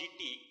think of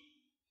GT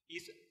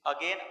is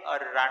again a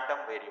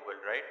random variable,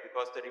 right?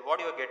 Because the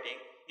reward you are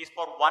getting is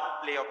for one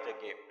play of the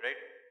game, right?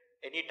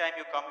 Anytime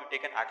you come, you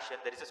take an action,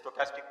 there is a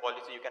stochastic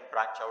policy, you can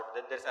branch out,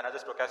 then there is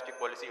another stochastic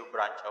policy, you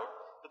branch out.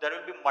 So there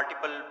will be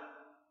multiple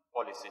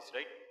policies,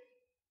 right?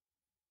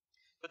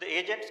 So the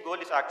agent's goal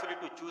is actually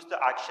to choose the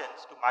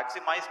actions to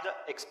maximize the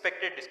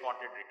expected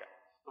discounted return.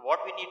 So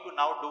what we need to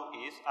now do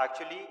is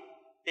actually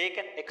take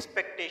an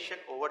expectation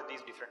over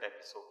these different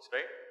episodes,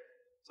 right?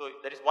 So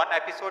there is one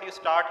episode you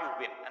start,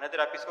 you win. Another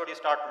episode you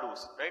start,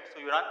 lose, right? So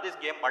you run this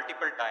game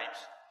multiple times.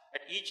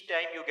 At each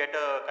time you get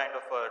a kind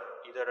of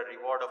either a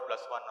reward of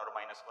 +1 or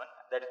 -1,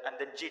 and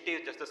then GT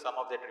is just the sum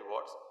of that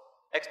rewards.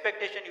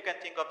 Expectation you can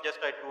think of just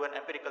I do an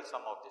empirical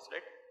sum of this,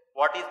 right?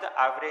 What is the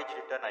average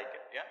return I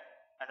get, yeah?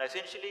 And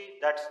essentially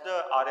that's the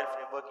RL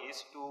framework,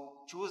 is to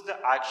choose the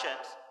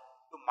actions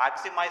to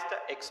maximize the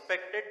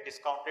expected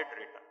discounted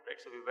return, right?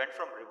 So we went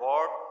from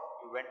reward,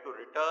 you went to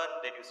return,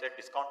 then you said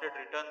discounted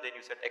return, then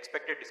you said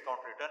expected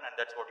discount return, and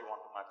that's what you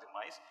want to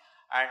maximize.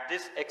 And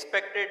this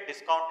expected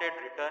discounted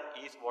return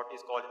is what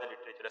is called in the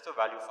literature as a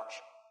value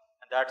function,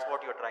 and that's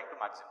what you're trying to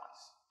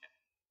maximize. Yeah.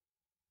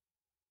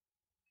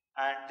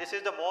 And this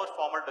is the more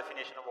formal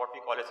definition of what we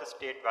call as a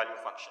state value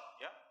function,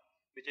 yeah,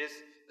 which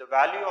is the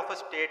value of a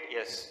state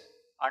S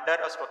under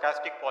a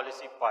stochastic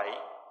policy phi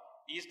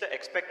is the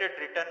expected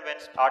return when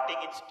starting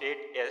in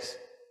state S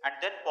and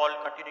then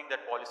continuing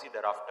that policy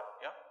thereafter,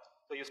 yeah.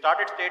 So you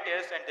start at state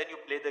S and then you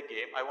play the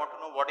game. I want to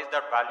know what is the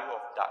value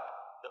of that.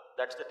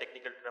 That's the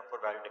technical term for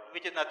value technique,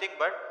 which is nothing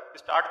but you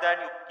start that,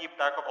 you keep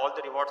track of all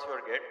the rewards you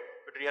get,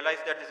 but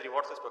realize that these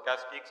rewards are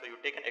stochastic, so you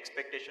take an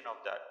expectation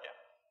of that, yeah.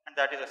 And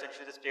that is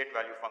essentially the state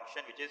value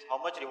function, which is how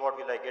much reward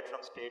will I get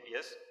from state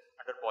S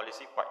under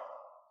policy phi.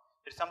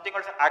 There is something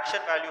called an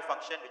action value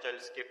function, which I will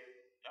skip,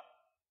 yeah.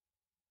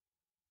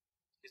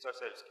 This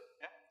also I will skip,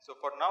 yeah. So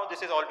for now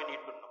this is all we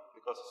need to know,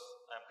 because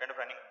I am kind of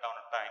running down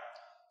on time.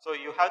 So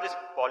you have this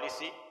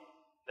policy,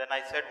 then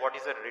I said what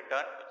is the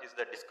return, which is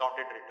the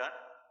discounted return.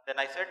 Then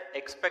I said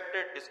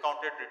expected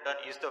discounted return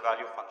is the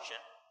value function,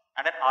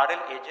 and an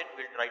RL agent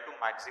will try to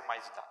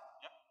maximize that.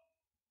 Yeah?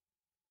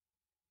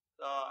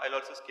 I'll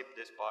also skip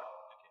this part,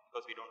 okay,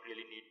 because we don't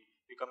really need,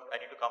 I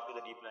need to come to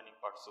the deep learning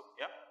part soon.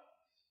 Yeah?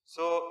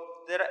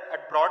 So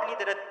broadly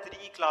there are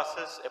three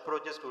classes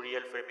approaches to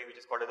real framing, which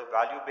is called as the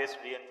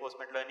value-based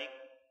reinforcement learning,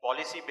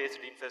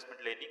 policy-based reinforcement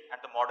learning, and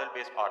the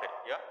model-based RL.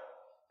 Yeah?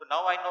 So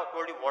now I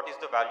told you what is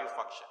the value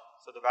function.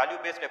 So the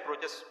value-based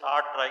approaches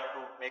start trying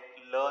to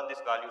learn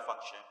this value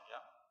function.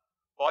 Yeah.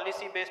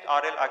 Policy-based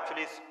RL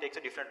actually takes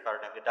a different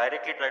paradigm. They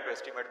directly try to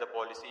estimate the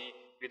policy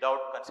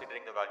without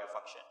considering the value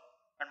function.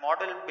 And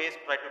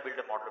model-based try to build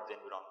a model of the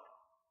environment.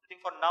 I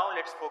think for now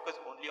let's focus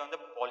only on the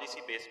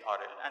policy-based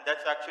RL, and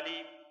that's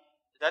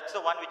the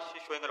one which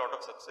is showing a lot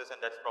of success,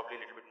 and that's probably a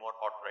little bit more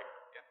hot right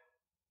now. Yeah.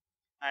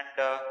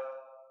 And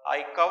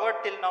I covered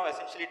till now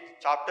essentially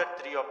chapter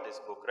 3 of this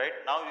book, right?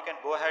 Now you can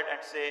go ahead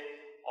and say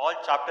all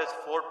chapters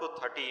 4 to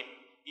 13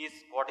 is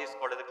what is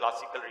called as the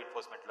classical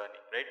reinforcement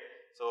learning, right?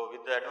 So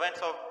with the advance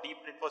of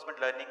deep reinforcement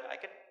learning, I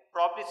can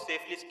probably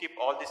safely skip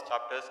all these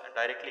chapters and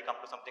directly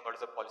come to something called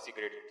as a policy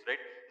gradients, right?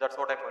 That's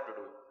what I'm going to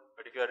do.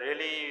 But if you are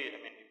really,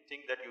 you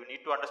think that you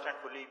need to understand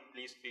fully,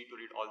 please free to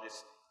read all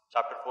this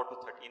chapter 4 to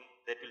 13.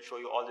 That will show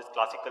you all these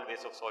classical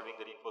ways of solving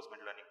the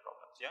reinforcement learning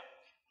problems, yeah?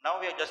 Now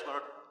we are just going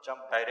to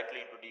jump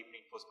directly into deep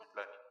reinforcement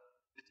learning.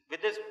 With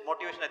this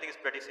motivation, I think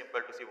it's pretty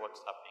simple to see what's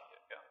happening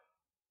here. Yeah.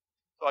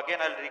 So again,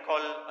 I'll recall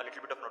a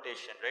little bit of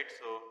notation, right?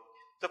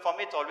 So for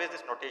me, it's always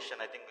this notation.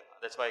 I think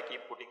that's why I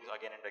keep putting this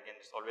again and again.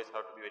 It's always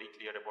have to be very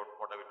clear about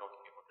what are we talking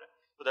about. Right?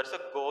 So that's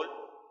a goal,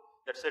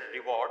 that's a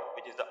reward,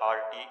 which is the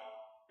RT.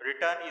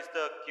 Return is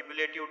the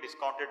cumulative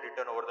discounted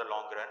return over the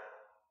long run.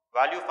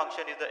 Value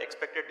function is the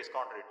expected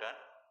discount return.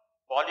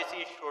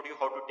 Policy showed you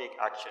how to take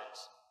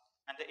actions.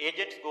 And the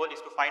agent's goal is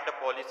to find a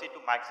policy to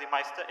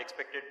maximize the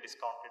expected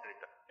discounted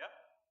return. Yeah?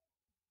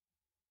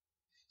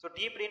 So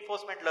deep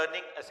reinforcement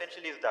learning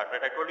essentially is that,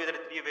 right? I told you there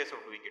are three ways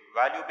of doing it: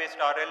 value-based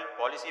RL,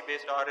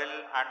 policy-based RL,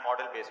 and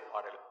model-based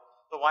RL.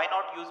 So why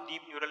not use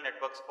deep neural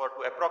networks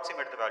to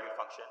approximate the value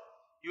function?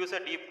 Use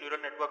a deep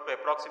neural network to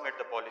approximate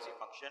the policy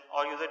function,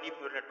 or use a deep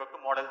neural network to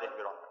model the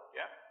environment.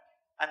 Yeah?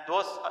 And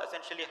those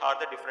essentially are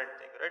the different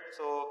things, right?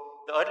 So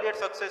the earlier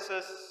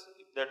successes,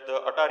 that the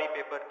Atari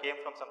paper came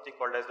from something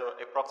called as the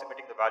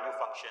approximating the value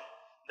function.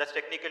 That's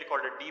technically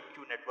called a deep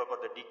Q network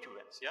or the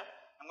DQNs. Yeah,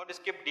 I'm going to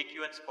skip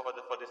DQNs for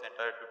this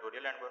entire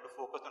tutorial. I'm going to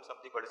focus on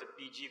something called as a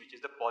PG, which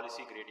is the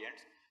policy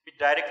gradients, which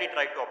directly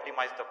try to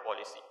optimize the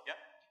policy. Yeah,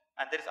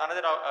 and there is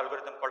another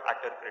algorithm called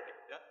actor critic.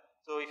 Yeah,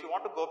 so if you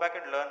want to go back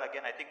and learn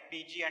again, I think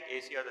PG and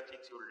AC are the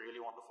things you will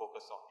really want to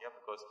focus on. Yeah,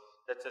 because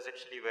that's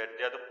essentially where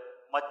they are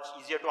much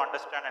easier to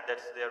understand, and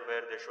that's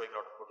where they're showing a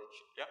lot of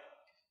potential. Yeah.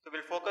 So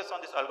we'll focus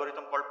on this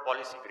algorithm called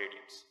policy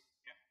gradients.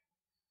 Yeah.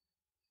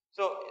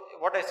 So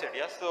what I said,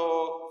 yeah.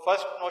 So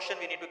first notion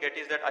we need to get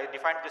is that I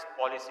defined this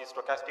policy,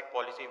 stochastic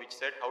policy, which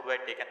said how do I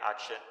take an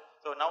action.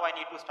 So now I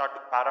need to start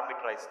to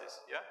parameterize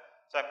this. Yeah.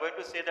 So I'm going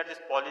to say that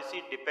this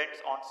policy depends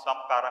on some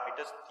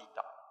parameters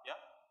theta. Yeah.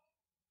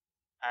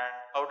 And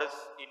how does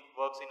it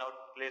works in our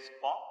place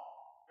form?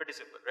 Pretty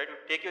simple, right? You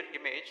take your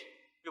image,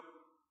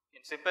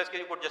 in simplest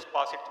case you could just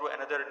pass it through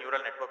another neural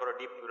network or a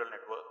deep neural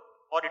network,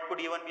 or it could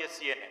even be a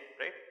CNN,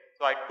 right?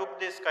 So I took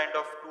this kind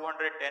of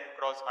 210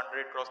 cross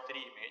 100 cross 3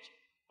 image,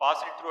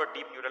 passed it through a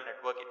deep neural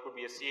network, it could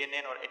be a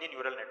CNN or any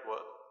neural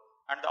network,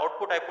 and the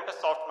output I put a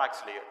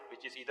softmax layer,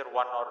 which is either 1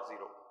 or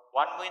 0.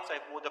 1 means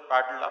I move the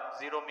paddle up,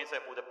 0 means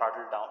I move the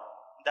paddle down.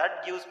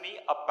 That gives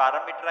me a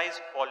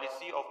parameterized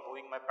policy of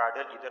moving my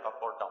paddle either up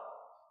or down.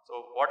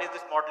 So what is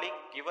this modeling?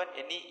 Given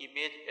any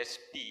image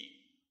ST,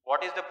 what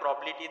is the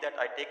probability that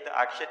I take the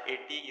action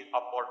AT is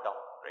up or down,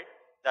 right?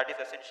 That is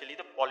essentially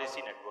the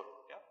policy network.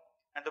 Yeah?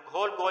 And the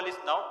whole goal is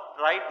now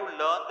try to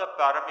learn the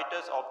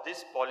parameters of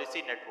this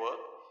policy network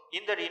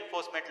in the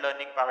reinforcement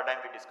learning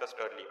paradigm we discussed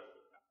earlier.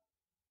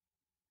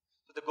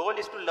 So the goal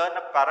is to learn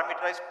a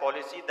parameterized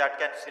policy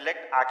that can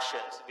select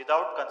actions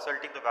without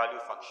consulting the value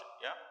function.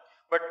 Yeah?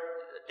 But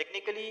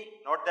technically,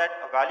 note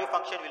that a value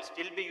function will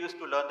still be used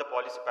to learn the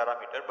policy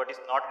parameter, but is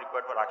not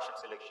required for action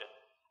selection,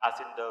 as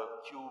in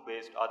the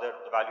queue-based,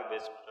 the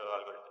value-based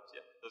algorithms.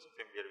 Yeah, those are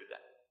familiar with that.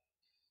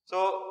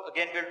 So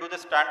again, we'll do the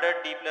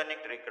standard deep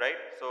learning trick,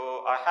 right?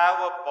 So I have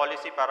a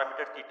policy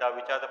parameter theta,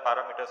 which are the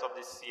parameters of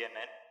this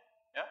CNN.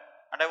 Yeah,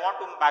 and I want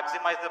to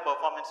maximize the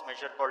performance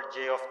measure called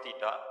J of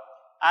theta.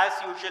 As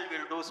usual,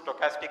 we'll do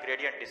stochastic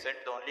gradient descent.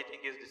 The only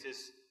thing is this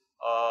is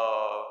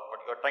what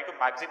you are trying to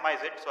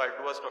maximize it, so I'll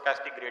do a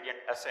stochastic gradient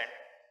ascent.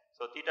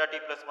 So theta t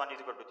plus 1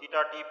 is equal to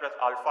theta t plus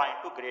alpha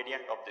into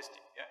gradient of this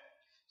thing. Yeah?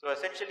 So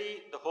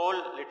essentially the whole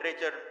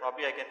literature,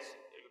 probably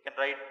you can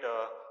write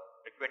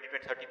like 20,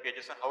 30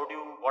 pages on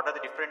what are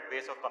the different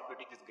ways of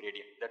computing this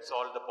gradient. That's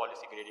all the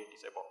policy gradient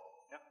is about.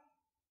 Yeah?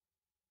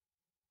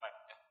 Right.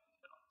 Yeah.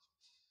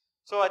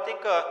 So I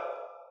think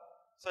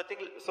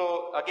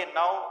again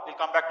now we'll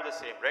come back to the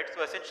same, right?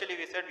 So essentially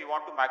we said we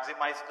want to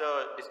maximize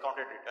the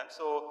discounted return.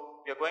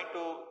 So we are going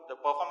to, the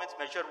performance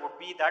measure would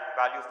be that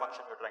value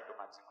function we are trying to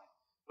maximize.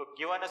 So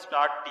given a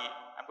start t,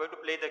 I'm going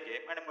to play the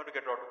game and I'm going to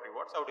get a lot of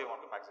rewards. How do you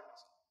want to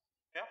maximize?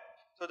 Yeah.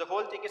 So the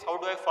whole thing is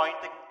how do I find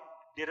the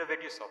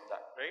derivatives of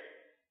that, right?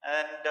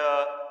 And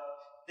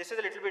this is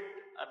a little bit,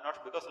 I'm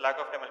not, because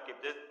lack of time I'll keep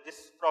this.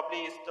 This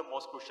probably is the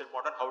most crucial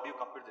part on how do you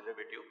compute the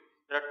derivative.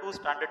 There are two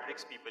standard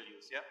tricks people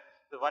use, yeah.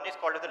 The one is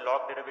called as the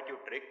log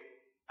derivative trick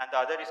and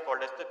the other is called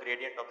as the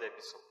gradient of the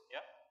episode.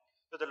 Yeah.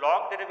 So the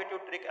log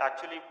derivative trick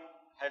actually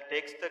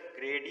takes the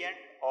gradient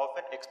of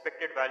an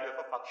expected value of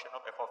a function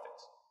of f of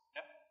x.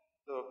 Yeah.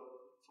 So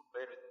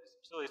bear with this.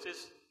 So this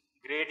is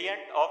gradient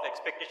of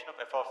expectation of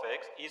f of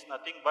x is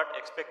nothing but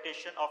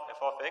expectation of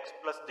f of x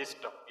plus this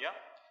term. Yeah.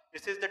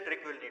 This is the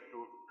trick we'll need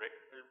to, right?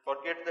 We'll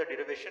forget the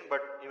derivation,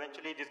 but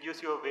eventually this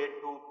gives you a way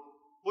to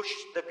push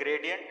the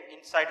gradient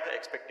inside the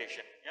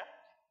expectation. Yeah.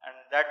 And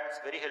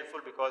that's very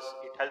helpful because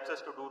it helps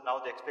us to do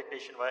now the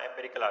expectation via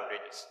empirical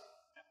averages.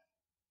 Yeah.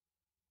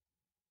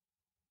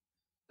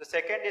 The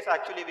second is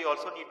actually we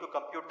also need to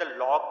compute the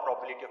log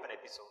probability of an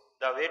episode.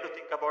 The way to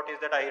think about is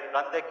that I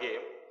run the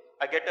game,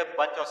 I get a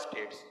bunch of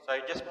states. So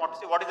I just want to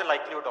see what is the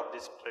likelihood of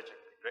this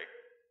trajectory, right?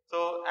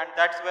 So, and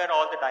that's where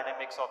all the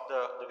dynamics of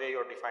the way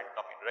you're defined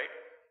come in, right?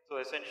 So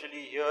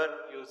essentially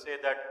here you say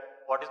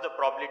that what is the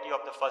probability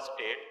of the first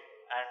state,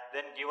 and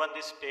then given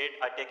this state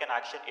I take an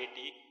action AT.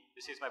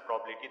 This is my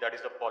probability, that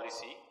is the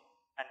policy,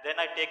 and then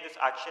I take this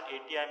action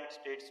AT, I am in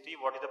state T,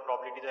 what is the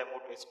probability that I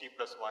move to ST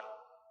plus 1,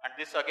 and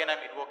this again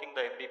I am invoking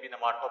the MDP, the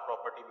Markov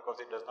property,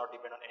 because it does not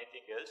depend on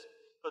anything else.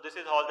 So this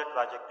is all the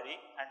trajectory,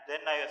 and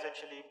then I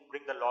essentially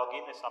bring the log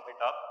in and sum it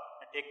up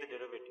and take the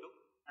derivative,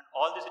 and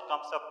all this it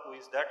comes up to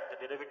is that the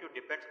derivative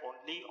depends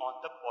only on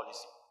the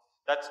policy.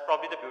 That's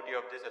probably the beauty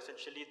of this.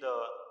 Essentially the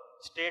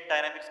state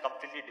dynamics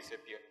completely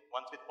disappear.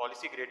 Once with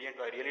policy gradient,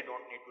 I really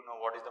don't need to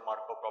know what is the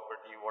Markov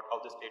property, how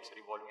the states are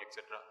evolving,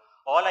 etc.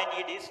 All I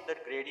need is the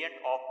gradient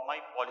of my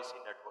policy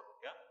network.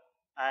 Yeah,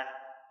 and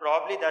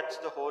probably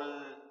that's the whole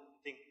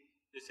thing.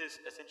 This is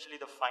essentially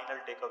the final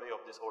takeaway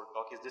of this whole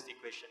talk is this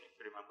equation, if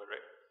you remember,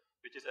 right?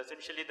 Which is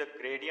essentially the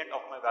gradient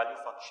of my value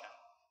function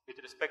with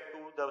respect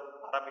to the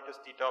parameters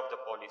theta of the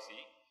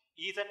policy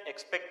is an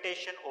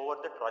expectation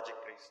over the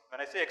trajectories. When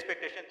I say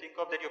expectation, think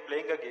of that you're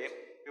playing a game,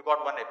 you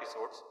got 1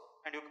 episodes,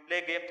 and you play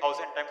a game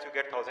 1000 times, you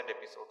get 1000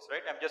 episodes,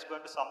 right? I'm just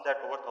going to sum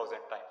that over 1000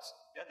 times.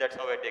 Yeah, that's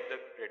how I take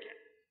the gradient.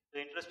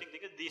 The interesting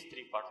thing is these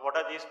 3 parts. What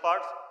are these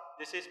parts?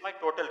 This is my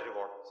total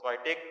reward. So I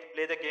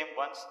play the game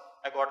once,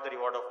 I got the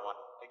reward of 1.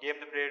 I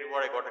gave the play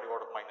reward, I got a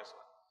reward of -1.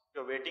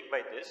 You're weighting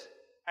by this,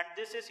 and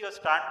this is your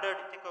standard.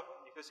 Think of,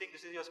 if you're saying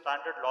this is your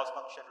standard loss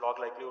function, log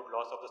likelihood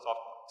loss of the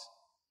softmax,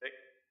 right?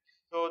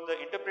 So the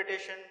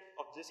interpretation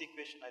of this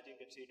equation, I think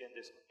you can see it in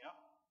this one. Yeah.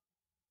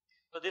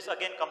 So this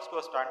again comes to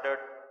a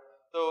standard.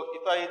 So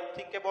if I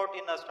think about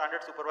in a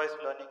standard supervised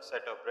learning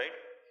setup, right,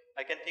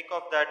 I can think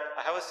of that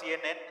I have a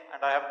CNN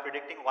and I am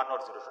predicting 1 or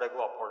 0, should I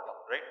go up or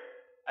down, right?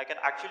 I can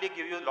actually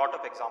give you a lot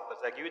of examples.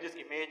 I give you this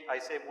image, I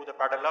say move the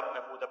paddle up,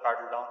 I move the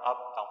paddle down,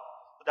 up, down.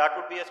 So that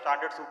would be a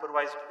standard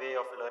supervised way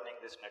of learning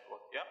this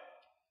network, yeah.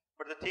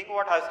 But the thing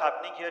what is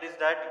happening here is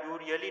that you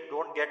really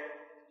don't get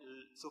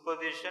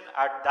supervision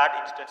at that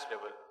instance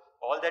level.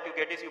 All that you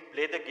get is you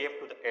play the game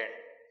to the end.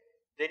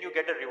 Then you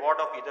get a reward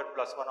of either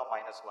 +1 or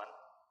 -1.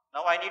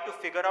 Now I need to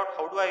figure out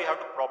how do I have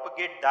to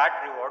propagate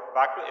that reward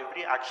back to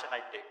every action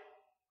I take.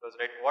 Because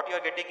right, what you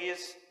are getting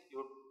is,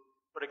 you,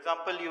 for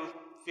example, you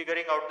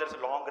figuring out there's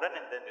a long run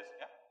and then this,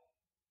 yeah.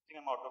 I think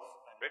I'm out of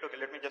time, right? Okay,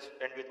 let me just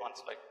end with one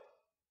slide.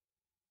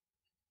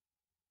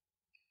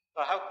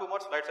 I have 2 more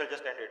slides, I'll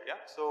just end it,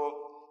 yeah.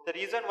 So the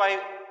reason why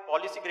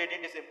policy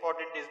gradient is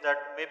important is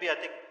that maybe I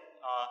think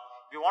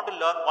if you want to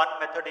learn one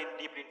method in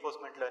deep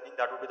reinforcement learning,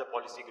 that would be the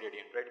policy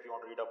gradient, right, if you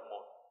want to read up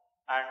more.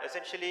 And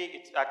essentially,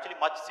 it's actually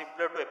much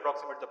simpler to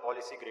approximate the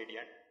policy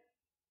gradient.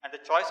 And the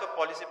choice of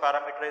policy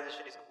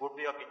parameterization is a good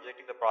way of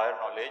injecting the prior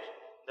knowledge.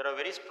 There are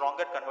very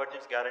stronger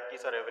convergence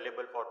guarantees are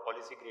available for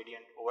policy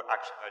gradient over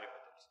action value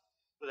methods.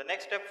 So the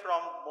next step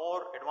from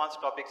more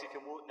advanced topics, if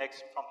you move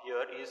next from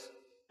here, is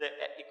the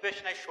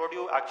equation I showed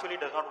you actually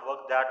does not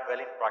work that well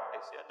in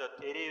practice. Yeah? The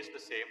theory is the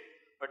same,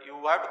 but you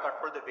have to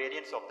control the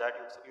variance of that.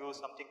 You use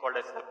something called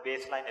as the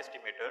baseline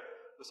estimator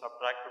to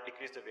subtract, to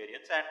decrease the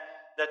variance, and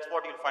that's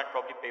what you'll find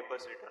probably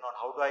papers written on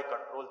how do I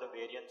control the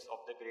variance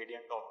of the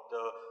gradient of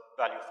the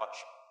value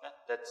function. Yeah?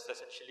 That's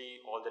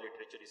essentially all the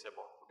literature is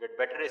about, to get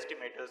better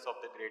estimators of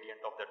the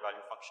gradient of that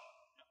value function.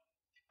 Yeah?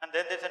 And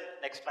then there's a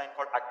next line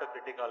called actor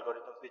critical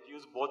algorithms, which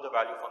use both the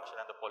value function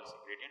and the policy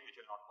gradient, which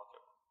will not talk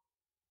about.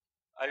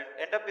 I'll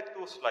end up with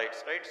 2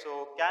 slides, right?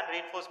 So can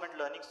reinforcement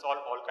learning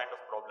solve all kind of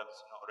problems?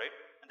 No, right?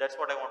 And that's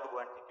what I want to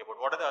go and think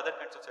about. What are the other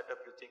kinds of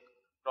setup you think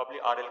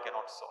probably RL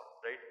cannot solve,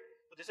 right?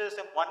 So this is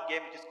one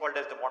game which is called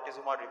as the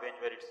Montezuma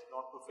Revenge, where it's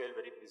known to fail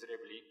very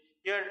miserably.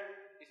 Here,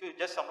 if you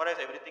just summarize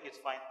everything,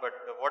 it's fine, but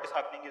what is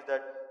happening is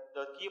that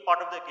the key part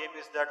of the game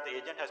is that the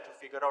agent has to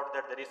figure out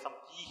that there is some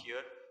key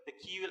here. The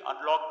key will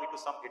unlock me to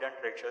some hidden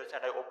treasures,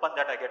 and I open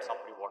that, I get some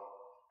reward.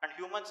 And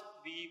humans,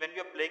 when we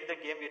are playing the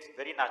game, it's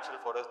very natural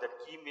for us that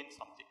key means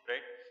something,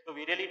 right? So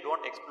we really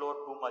don't explore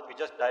too much, we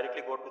just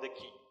directly go to the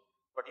key.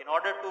 But in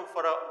order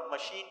for a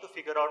machine to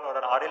figure out, or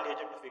an RL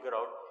agent to figure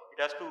out, it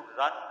has to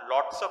run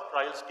lots of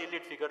trials till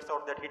it figures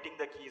out that hitting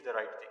the key is the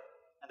right thing.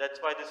 And that's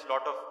why there's a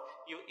lot of,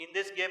 in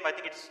this game, I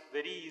think it's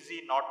very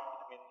easy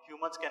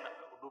humans can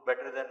do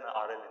better than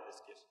RL in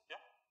this case, yeah?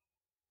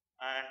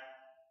 And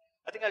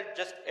I think I'll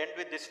just end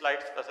with this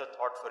slide as a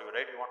thought for you,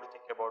 right? You want to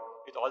think about,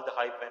 with all the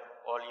hype and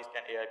all is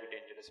can AI be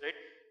dangerous, right?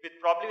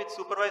 Probably with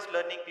supervised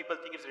learning, people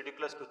think it's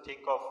ridiculous to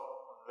think of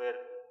where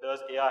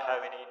does AI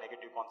have any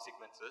negative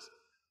consequences.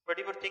 But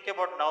if you think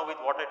about now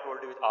with what I told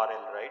you with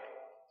RL, right?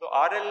 So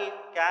RL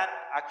can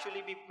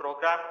actually be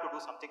programmed to do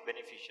something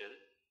beneficial.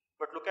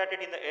 But look at it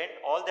in the end,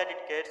 all that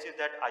it cares is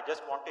that I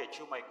just want to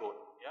achieve my goal,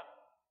 yeah?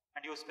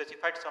 And you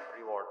specified some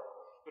reward.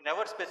 You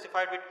never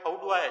specified with how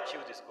do I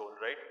achieve this goal,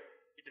 right?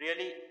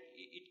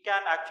 It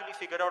can actually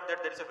figure out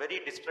that there is a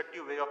very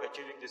destructive way of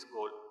achieving this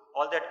goal.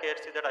 All that cares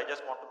is that I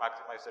just want to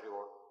maximize the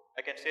reward.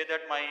 I can say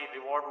that my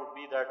reward would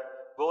be that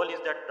goal is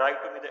that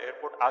drive to me the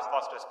airport as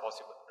fast as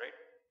possible, right?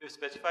 You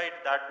specify it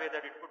that way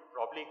that it could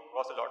probably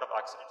cause a lot of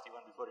accidents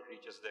even before it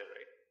reaches there,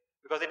 right?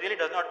 Because it really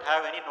does not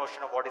have any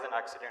notion of what is an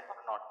accident or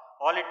not.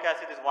 All it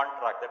cares is one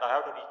track, that I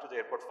have to reach to the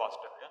airport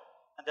faster, yeah?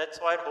 And that's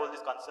why all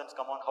these concerns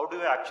come on. How do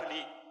you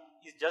actually,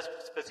 is just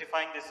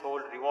specifying this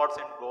whole rewards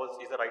and goals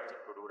is the right thing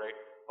to do, right?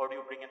 How do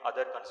you bring in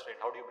other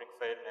constraints? How do you bring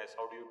fairness?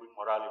 How do you bring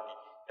morality?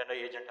 Can the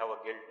agent have a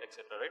guilt,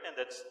 etc., right? And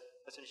that's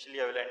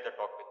essentially I will end the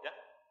talk with, yeah?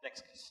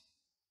 Next, please.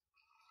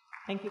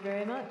 Thank you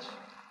very much.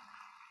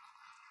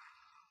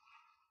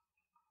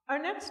 Our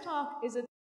next talk is a